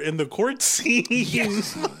lawyer in the court scene.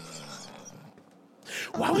 Yes.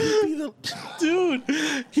 Why would he be the dude?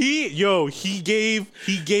 He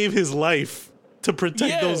gave his life to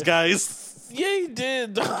protect those guys. Yeah, he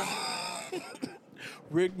did.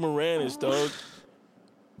 Rick Moranis, dog.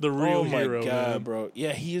 The real hero. Oh my God, man. bro.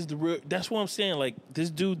 Yeah, he is the real. That's what I'm saying. Like, this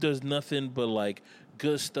dude does nothing but like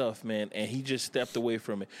good stuff, man, and he just stepped away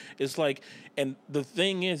from it. It's like, and the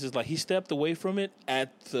thing is like he stepped away from it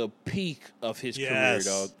at the peak of his career,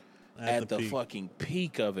 dog. At the fucking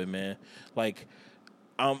peak of it, man. Like,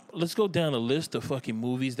 let's go down a list of fucking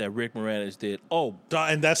movies that Rick Moranis did. Oh,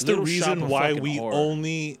 and that's the reason why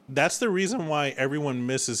that's the reason why everyone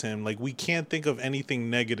misses him. Like, we can't think of anything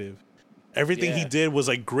negative. Everything he did was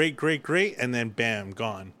like great, and then bam,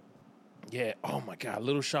 gone. Yeah. Oh my God.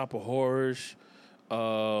 Little Shop of Horrors,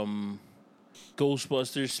 Ghostbusters,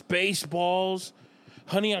 Spaceballs,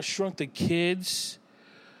 Honey, I Shrunk the Kids,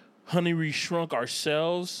 Honey, We Shrunk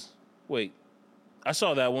Ourselves. Wait, I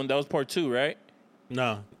saw that one. That was part 2, right?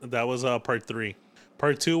 No, that was part 3.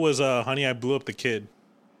 Part 2 was Honey, I Blew Up the Kid.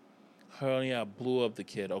 Honey, I Blew Up the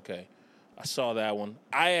Kid. Okay, I saw that one.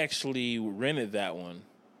 I actually rented that one.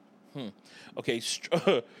 Okay,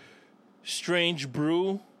 Strange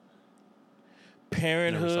Brew,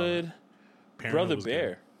 Parenthood, Brother Bear.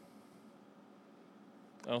 Good.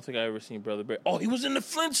 I don't think I ever seen Brother Bear. Oh, he was in the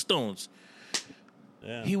Flintstones.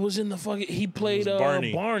 Yeah. He was in the fucking. He played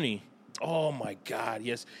Barney. Oh my God,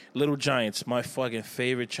 yes. Little Giants, my fucking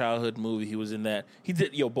favorite childhood movie. He was in that. He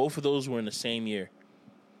did. Both of those were in the same year.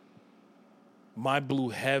 My Blue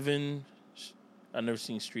Heaven. I never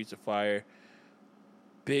seen Streets of Fire.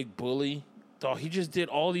 Big Bully. Dog, he just did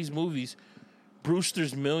all these movies.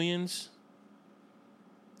 Brewster's Millions.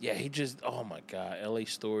 Yeah, he just. Oh my God, L.A.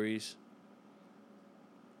 Stories.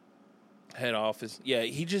 Head Office. Yeah,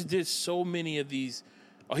 he just did so many of these.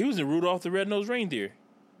 Oh, he was in Rudolph the Red-Nosed Reindeer.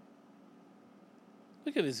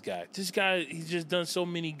 Look at this guy. This guy, he's just done so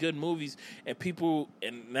many good movies, and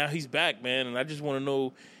now he's back, man. And I just want to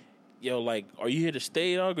know, like, are you here to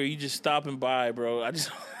stay, dog, or are you just stopping by, bro? I just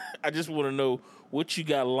want to know what you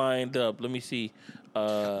got lined up. Let me see.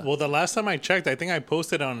 Well, the last time I checked, I think I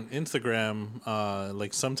posted on Instagram,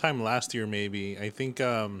 like sometime last year, maybe. I think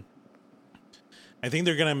they're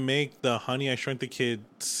gonna make the Honey I Shrunk the Kid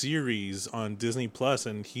series on Disney Plus,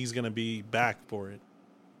 and he's gonna be back for it.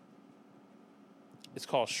 It's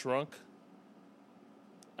called Shrunk.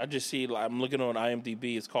 I just see. I'm looking on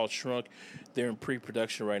IMDb. It's called Shrunk. They're in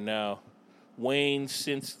pre-production right now. Wayne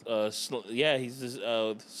he's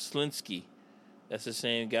Slinsky. That's the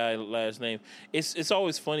same guy, last name. It's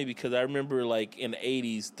always funny because I remember, like, in the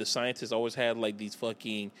 80s, the scientists always had, like, these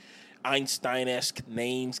fucking Einstein-esque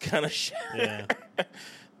names kind of shit. Yeah.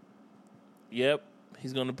 Yep.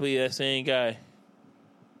 He's going to play that same guy.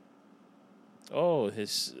 Oh,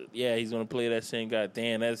 he's going to play that same guy.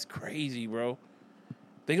 Damn, that's crazy, bro.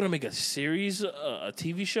 They're going to make a series, a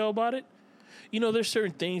TV show about it? There's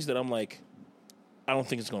certain things that I'm like, I don't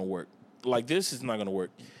think it's going to work. Like, this is not going to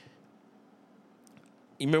work.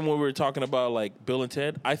 You remember when we were talking about, like, Bill and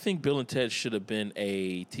Ted? I think Bill and Ted should have been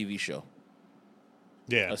a TV show.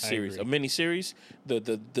 Yeah, a series, a mini series.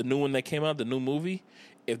 The new one that came out, the new movie.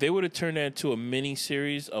 If they would have turned that into a mini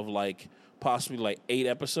series of, like, possibly like 8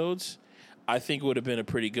 episodes, I think it would have been a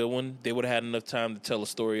pretty good one. They would have had enough time to tell a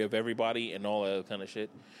story of everybody and all that other kind of shit.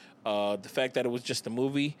 The fact that it was just a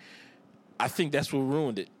movie, I think that's what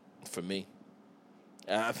ruined it for me.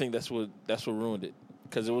 I think that's what ruined it,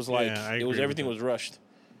 because it was like everything was rushed.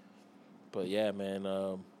 But yeah, man,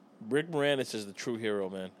 Rick Moranis is the true hero,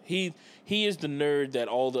 man. He is the nerd that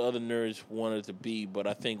all the other nerds wanted to be, but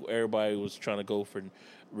I think everybody was trying to go for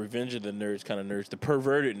Revenge of the Nerds kind of nerds, the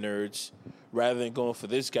perverted nerds, rather than going for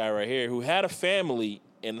this guy right here who had a family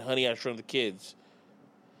in Honey, I Shrunk the Kids.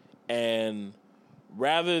 And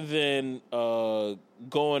rather than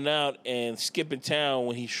going out and skipping town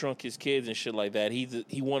when he shrunk his kids and shit like that,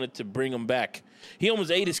 he wanted to bring them back. He almost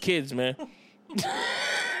ate his kids, man.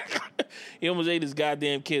 He almost ate his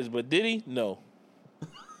goddamn kids, but did he? No.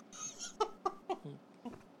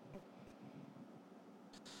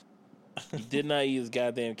 He did not eat his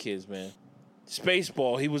goddamn kids, man.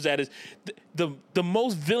 Spaceball, he was at his... The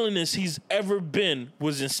most villainous he's ever been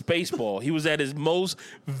was in Spaceball. He was at his most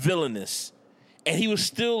villainous. And he was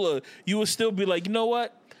still... you would still be like, you know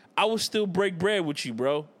what? I would still break bread with you,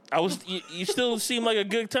 bro. You still seem like a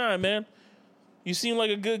good time, man. You seem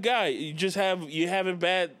like a good guy. You just have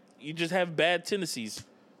bad tendencies.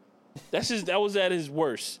 That was at his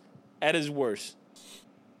worst. At his worst.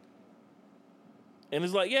 And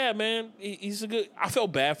it's like, yeah, man, he's a good... I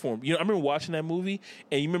felt bad for him. I remember watching that movie,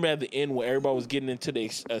 and you remember at the end where everybody was getting into the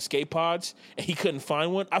escape pods, and he couldn't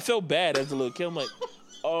find one? I felt bad as a little kid. I'm like,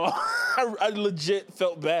 oh, I legit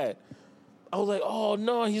felt bad. I was like, oh,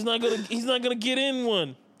 no, he's not gonna get in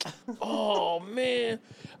one. Oh, man.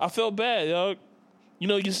 I felt bad, dog.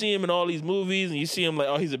 You see him in all these movies, and you see him like,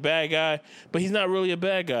 oh, he's a bad guy, but he's not really a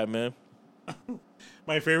bad guy, man.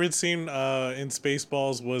 My favorite scene in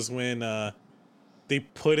Spaceballs was when... they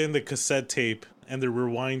put in the cassette tape and they're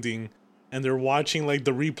rewinding and they're watching like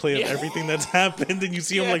the replay of everything that's happened, and you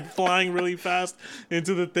see him like flying really fast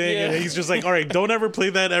into the thing, and he's just like, all right, don't ever play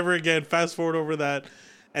that ever again, fast forward over that.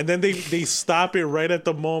 And then they stop it right at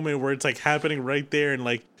the moment where it's like happening right there, and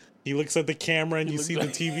like he looks at the camera and you see the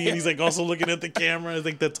TV and he's like also looking at the camera. It's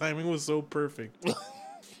like the timing was so perfect.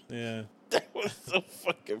 Yeah, that was so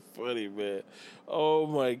fucking funny, man. Oh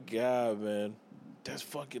my god, man, that's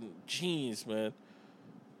fucking genius, man.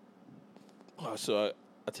 So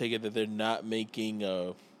I take it that they're not making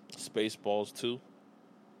Spaceballs 2?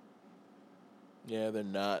 Yeah, they're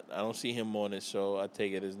not. I don't see him on it, so I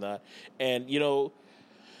take it as not. And,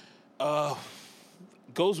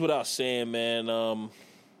 goes without saying, man, a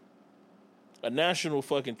national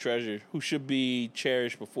fucking treasure who should be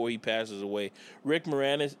cherished before he passes away. Rick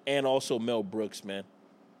Moranis and also Mel Brooks, man.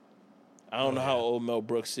 I don't know how old Mel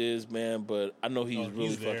Brooks is, man, but I know he's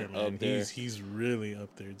really fucking up there. He's really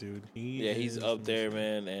up there, dude. He's up there,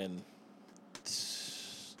 man, and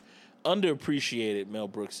underappreciated Mel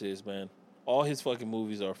Brooks is, man. All his fucking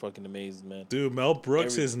movies are fucking amazing, man. Dude, Mel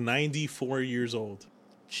Brooks is 94 years old.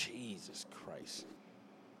 Jesus Christ.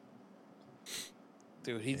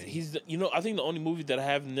 Dude, he's you know, I think the only movie that I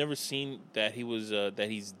have never seen that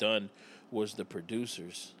he's done was The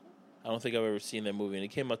Producers. I don't think I've ever seen that movie, and it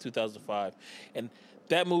came out 2005. And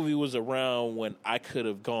that movie was around when I could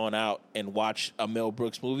have gone out and watched a Mel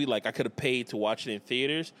Brooks movie. Like, I could have paid to watch it in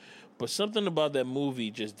theaters, but something about that movie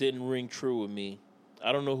just didn't ring true with me.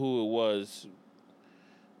 I don't know who it was.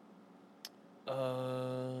 I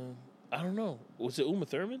don't know. Was it Uma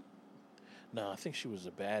Thurman? No, I think she was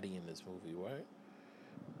a baddie in this movie, right?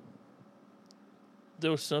 There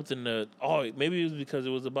was something that... Oh, maybe it was because it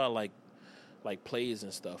was about, like plays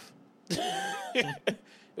and stuff. It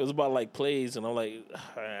was about, like, plays, and I'm like,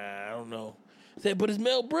 I don't know. I said, but it's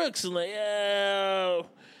Mel Brooks. I'm like, yeah, I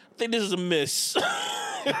think this is a miss.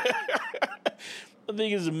 I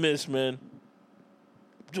think it's a miss, man.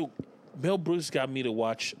 Dude, Mel Brooks got me to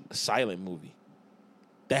watch a silent movie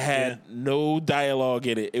that had no dialogue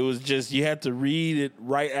in it. It was just, you had to read it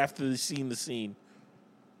right after the scene.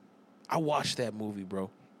 I watched that movie, bro.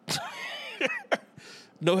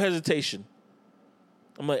 No hesitation.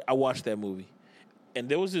 I'm like, I watched that movie. And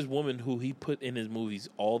there was this woman who he put in his movies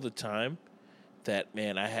all the time that,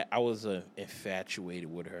 man, I was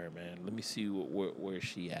infatuated with her, man. Let me see where is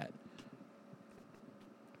she at.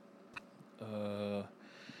 I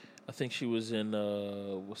think she was in,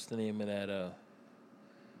 what's the name of that? Let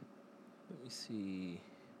me see.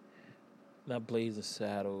 Not Blazing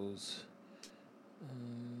Saddles.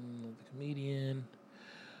 The comedian.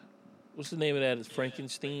 What's the name of that? It's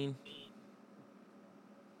Frankenstein.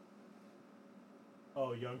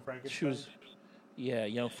 Oh, Young Frankenstein?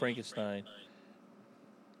 Young Frankenstein.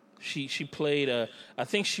 She played, I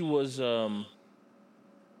think she was, I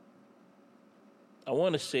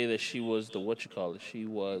want to say that she was she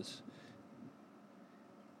was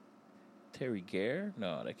Terry Gare?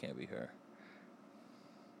 No, that can't be her.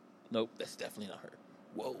 Nope, that's definitely not her.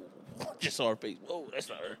 Whoa, just saw her face. Whoa, that's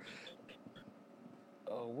not her.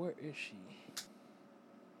 Oh, where is she?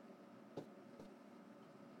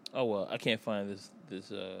 Oh well, I can't find this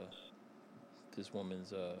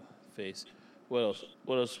woman's face. What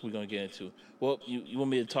else we gonna get into? Well, you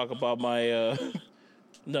want me to talk about my?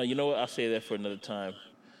 No, you know what? I'll say that for another time.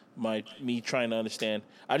 Me trying to understand.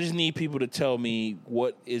 I just need people to tell me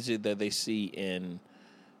what is it that they see in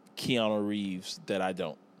Keanu Reeves that I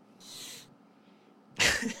don't.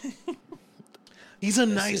 He's a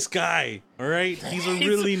nice guy, all right? He's a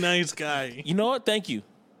really nice guy. You know what? Thank you.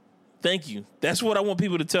 That's what I want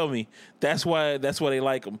people to tell me. That's why they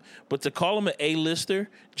like him. But to call him an A-lister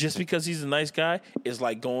just because he's a nice guy is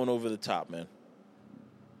like going over the top, man.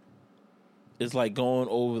 It's like going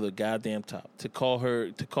over the goddamn top. To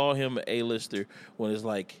call him an A-lister when it's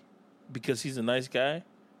like because he's a nice guy?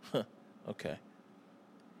 Huh. Okay.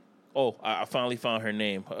 Oh, I finally found her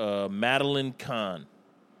name. Madeline Kahn.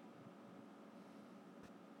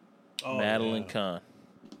 Oh, Madeline Kahn.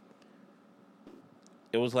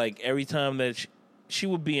 It was like every time that she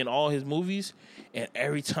would be in all his movies, and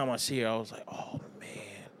every time I see her, I was like, oh, man.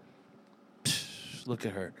 Psh, look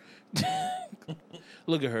at her.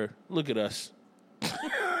 Look at her. Look at us.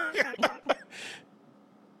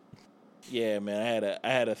 Yeah, man, I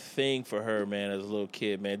had a thing for her, man, as a little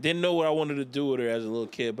kid, man. Didn't know what I wanted to do with her as a little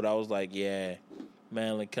kid, but I was like, yeah,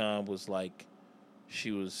 Madeline Kahn was like,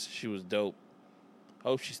 she was dope.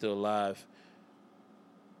 Hope she's still alive.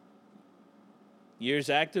 Years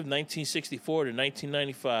active, 1964 to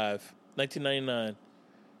 1999.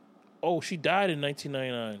 Oh, she died in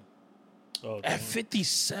 1999. Oh, at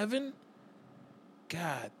 57?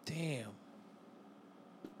 God damn.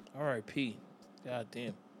 R.I.P. God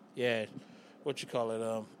damn. Yeah, what you call it?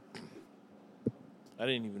 I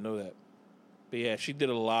didn't even know that. But yeah, she did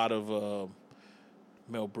a lot of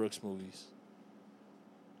Mel Brooks movies.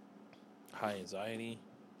 High Anxiety,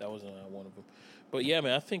 that was one of them. But yeah,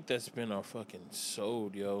 man, I think that's been our fucking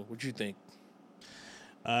sold, yo. What you think?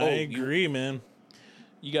 I agree, man.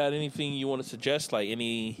 You got anything you want to suggest? Like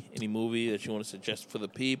any movie that you want to suggest for the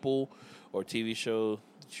people, or TV show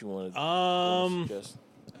that you want to suggest?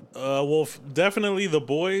 Well, definitely The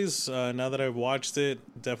Boys. Now that I've watched it,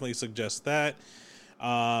 definitely suggest that.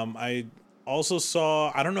 I also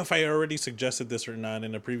saw, I don't know if I already suggested this or not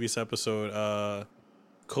in a previous episode,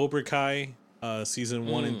 Cobra Kai, season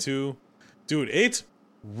 1 and 2. Dude, it's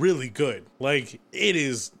really good. Like, it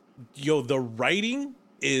is, the writing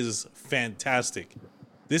is fantastic.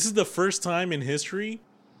 this is the first time in history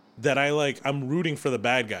that I'm rooting for the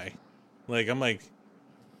bad guy. Like, I'm like,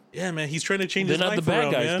 yeah, man, he's trying to change his life around, man. They're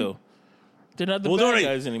not the bad guys, though. They're not the bad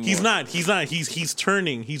guys anymore. He's not. He's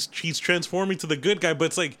turning. He's transforming to the good guy. But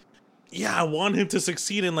it's like, yeah, I want him to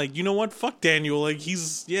succeed. And like, you know what? Fuck Daniel. Like,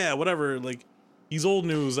 whatever. Like, he's old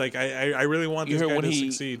news. Like, I really want this guy to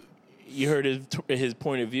succeed. You heard his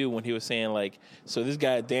point of view when he was saying like, so this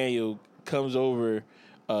guy Daniel comes over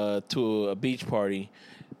to a beach party,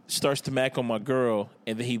 starts to mac on my girl,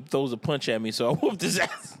 and then he throws a punch at me. So I whooped his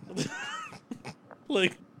ass.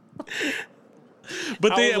 Like.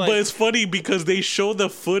 But it's funny because they show the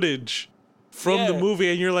footage from the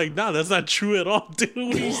movie, and you're like, nah, that's not true at all, dude.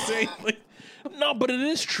 What are you saying? Like, no, but it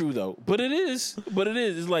is true though. But it is.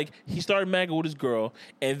 It's like he started magging with his girl,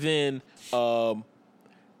 and then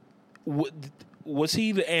was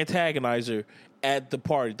he the antagonizer at the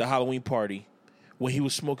party, the Halloween party, when he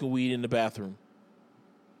was smoking weed in the bathroom?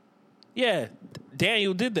 Yeah,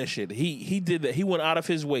 Daniel did that shit. He did that. He went out of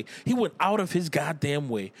his way. He went out of his goddamn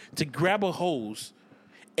way to grab a hose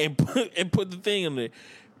and put the thing in there.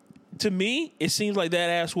 To me, it seems like that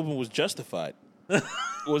ass whooping was justified.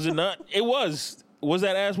 Was it not? It was. Was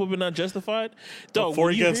that ass whooping not justified? Dog, 4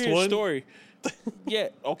 against 1 story. Yeah,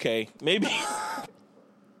 okay, maybe.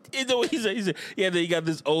 You know what he said? Yeah, then you got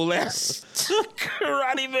this old ass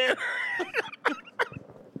karate man.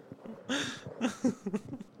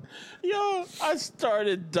 Yo, I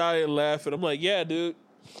started dying laughing. I'm like, yeah, dude.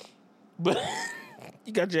 But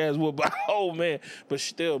you got your ass whooped by old man. But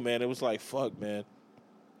still, man, it was like, fuck, man.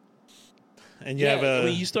 And you have a... I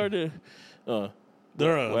mean, you started... No,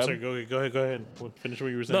 I'm sorry. Go ahead. Finish what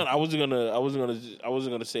you were saying. No, I wasn't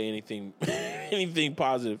gonna say anything, anything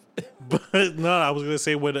positive. But no, I was gonna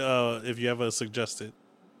say what if you have a suggested.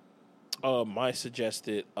 My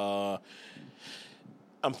suggested. I'm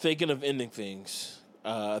thinking of ending things.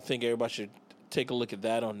 I think everybody should take a look at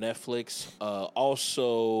that on Netflix.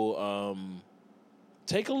 Also,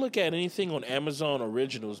 take a look at anything on Amazon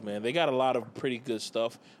Originals, man. They got a lot of pretty good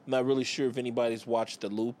stuff. I'm not really sure if anybody's watched The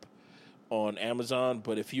Loop on Amazon,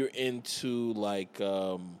 but if you're into like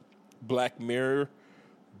Black Mirror,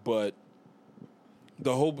 but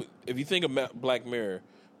if you think of Black Mirror,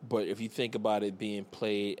 but if you think about it being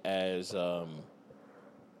played as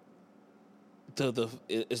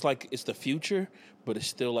it's like it's the future, but it's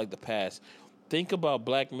still like the past. Think about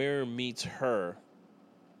Black Mirror meets Her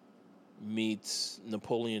meets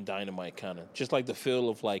Napoleon Dynamite, kind of just like the feel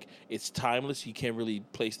of like it's timeless. You can't really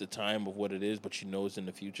place the time of what it is, but you know it's in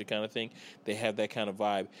the future, kind of thing. They have that kind of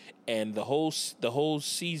vibe, and the whole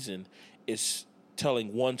season is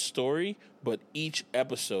telling one story, but each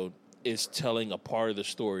episode is telling a part of the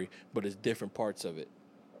story, but it's different parts of it.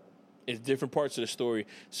 It's different parts of the story,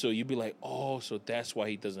 so you'd be like, oh, so that's why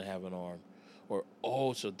he doesn't have an arm. Or,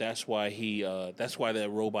 oh, so that's why that's why that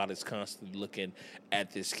robot is constantly looking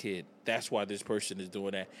at this kid. That's why this person is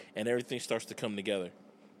doing that. And everything starts to come together.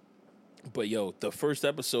 But, yo, the first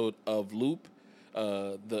episode of Loop,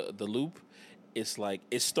 the Loop, it's like,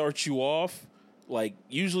 it starts you off. Like,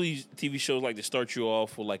 usually TV shows like to start you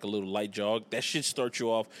off with, like, a little light jog. That shit starts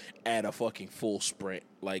you off at a fucking full sprint.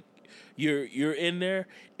 Like, you're in there,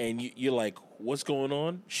 and you're like, what's going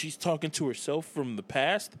on? She's talking to herself from the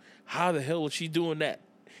past? How the hell is she doing that?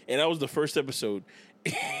 And that was the first episode.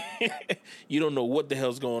 You don't know what the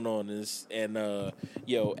hell's going on.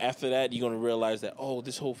 After that, you're going to realize that, oh,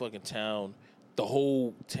 this whole fucking town, the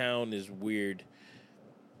whole town is weird.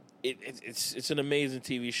 It's an amazing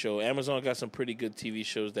TV show. Amazon got some pretty good TV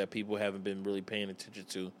shows that people haven't been really paying attention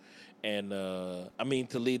to. And,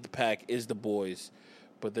 to lead the pack is The Boys.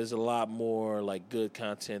 But there's a lot more like good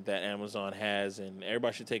content that Amazon has, and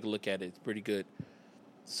everybody should take a look at it. It's pretty good.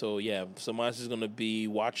 So yeah, so mine is going to be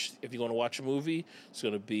if you're going to watch a movie, it's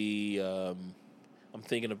going to be I'm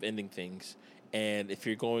thinking of ending things. And if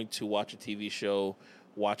you're going to watch a TV show,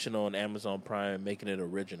 watching on Amazon Prime and making it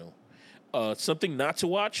original. Something not to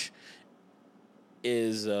watch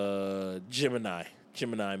is Gemini,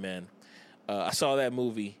 man. I saw that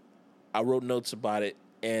movie. I wrote notes about it.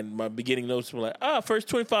 And my beginning notes were like, first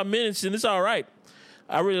 25 minutes, and it's all right.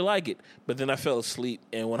 I really like it. But then I fell asleep.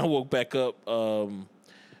 And when I woke back up,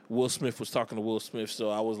 Will Smith was talking to Will Smith,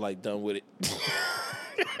 so I was, like, done with it.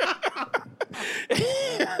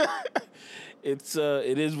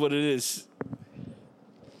 It is what it is.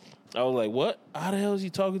 I was like, what? How the hell is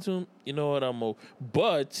he talking to him? You know what?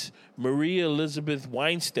 But Maria Elizabeth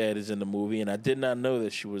Winstead is in the movie, and I did not know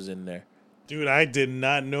that she was in there. Dude, I did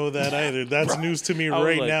not know that either. That's news to me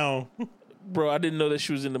right now. Bro, I didn't know that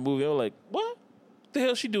she was in the movie. I was like, what? the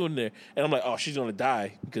hell she doing there? And I'm like, oh, she's gonna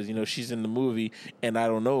die because she's in the movie and I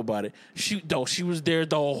don't know about it. She was there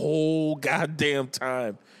the whole goddamn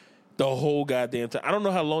time. The whole goddamn time. I don't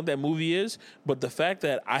know how long that movie is, but the fact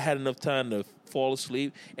that I had enough time to fall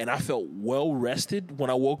asleep and I felt well rested when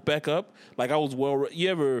I woke back up, like I was you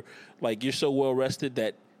ever, like, you're so well rested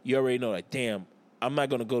that you already know, like, damn, I'm not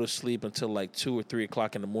gonna go to sleep until like 2 or 3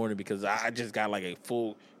 o'clock in the morning because I just got like a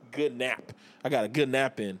full good nap. I got a good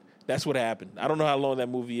nap in. That's what happened. I don't know how long that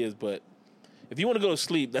movie is, but if you want to go to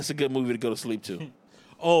sleep, that's a good movie to go to sleep to.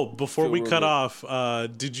 Oh, before we cut off,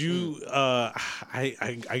 did you?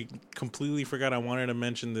 I completely forgot. I wanted to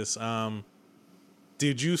mention this.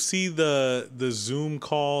 Did you see the Zoom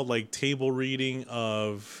call, like table reading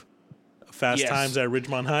of Fast Times at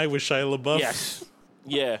Ridgemont High with Shia LaBeouf? Yes.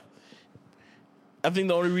 Yeah. I think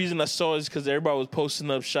the only reason I saw it is because everybody was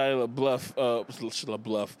posting up Shia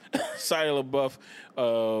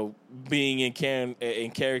LaBeouf being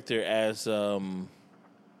in character as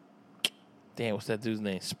damn, what's that dude's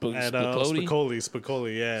name?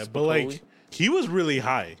 Spicoli, yeah. But like, he was really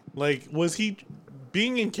high. Like, was he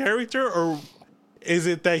being in character, or is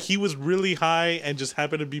it that he was really high and just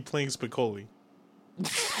happened to be playing Spicoli?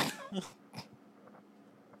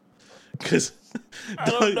 Because I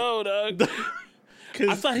don't know, dog.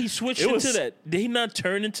 I thought he switched into that. Did he not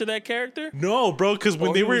turn into that character? No, bro. Because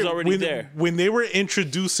when they were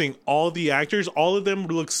introducing all the actors, all of them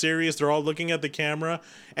look serious. They're all looking at the camera,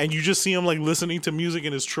 and you just see him like listening to music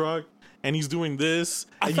in his truck, and he's doing this,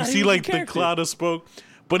 and you see like the cloud of smoke.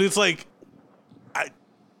 But it's like,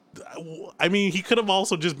 I mean, he could have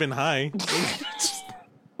also just been high.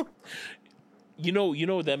 You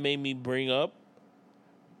know what that made me bring up?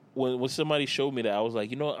 When somebody showed me that, I was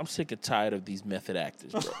like, I'm sick and tired of these method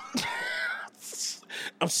actors, bro.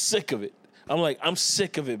 I'm sick of it. I'm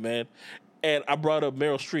sick of it, man. And I brought up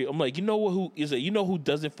Meryl Streep. I'm like, who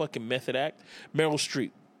doesn't fucking method act? Meryl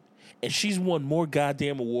Streep. And she's won more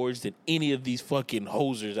goddamn awards than any of these fucking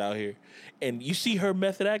hosers out here. And you see her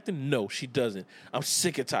method acting? No, she doesn't. I'm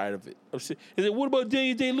sick and tired of it. What about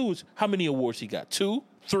Daniel Day-Lewis? How many awards he got? 2?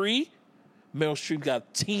 3? Meryl Streep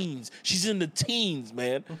got teens. She's in the teens,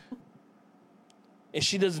 man. And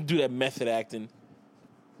she doesn't do that method acting.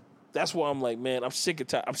 That's why I'm like, man, I'm sick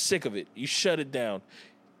of it. You shut it down.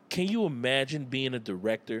 Can you imagine being a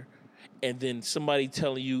director and then somebody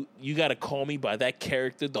telling you, you got to call me by that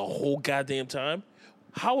character the whole goddamn time?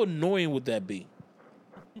 How annoying would that be?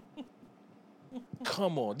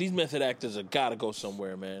 Come on. These method actors have got to go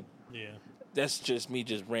somewhere, man. Yeah. That's just me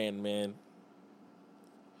just ranting, man.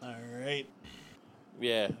 All right.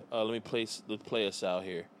 Yeah, let's play us out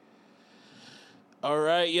here. All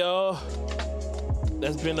right, y'all.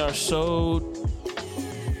 That's been our show.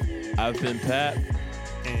 I've been Pat.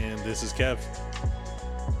 And this is Kev.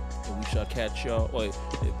 And we shall catch y'all. Wait,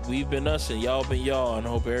 we've been us and y'all been y'all. And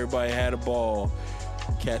hope everybody had a ball.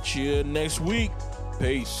 Catch you next week.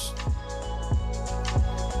 Peace.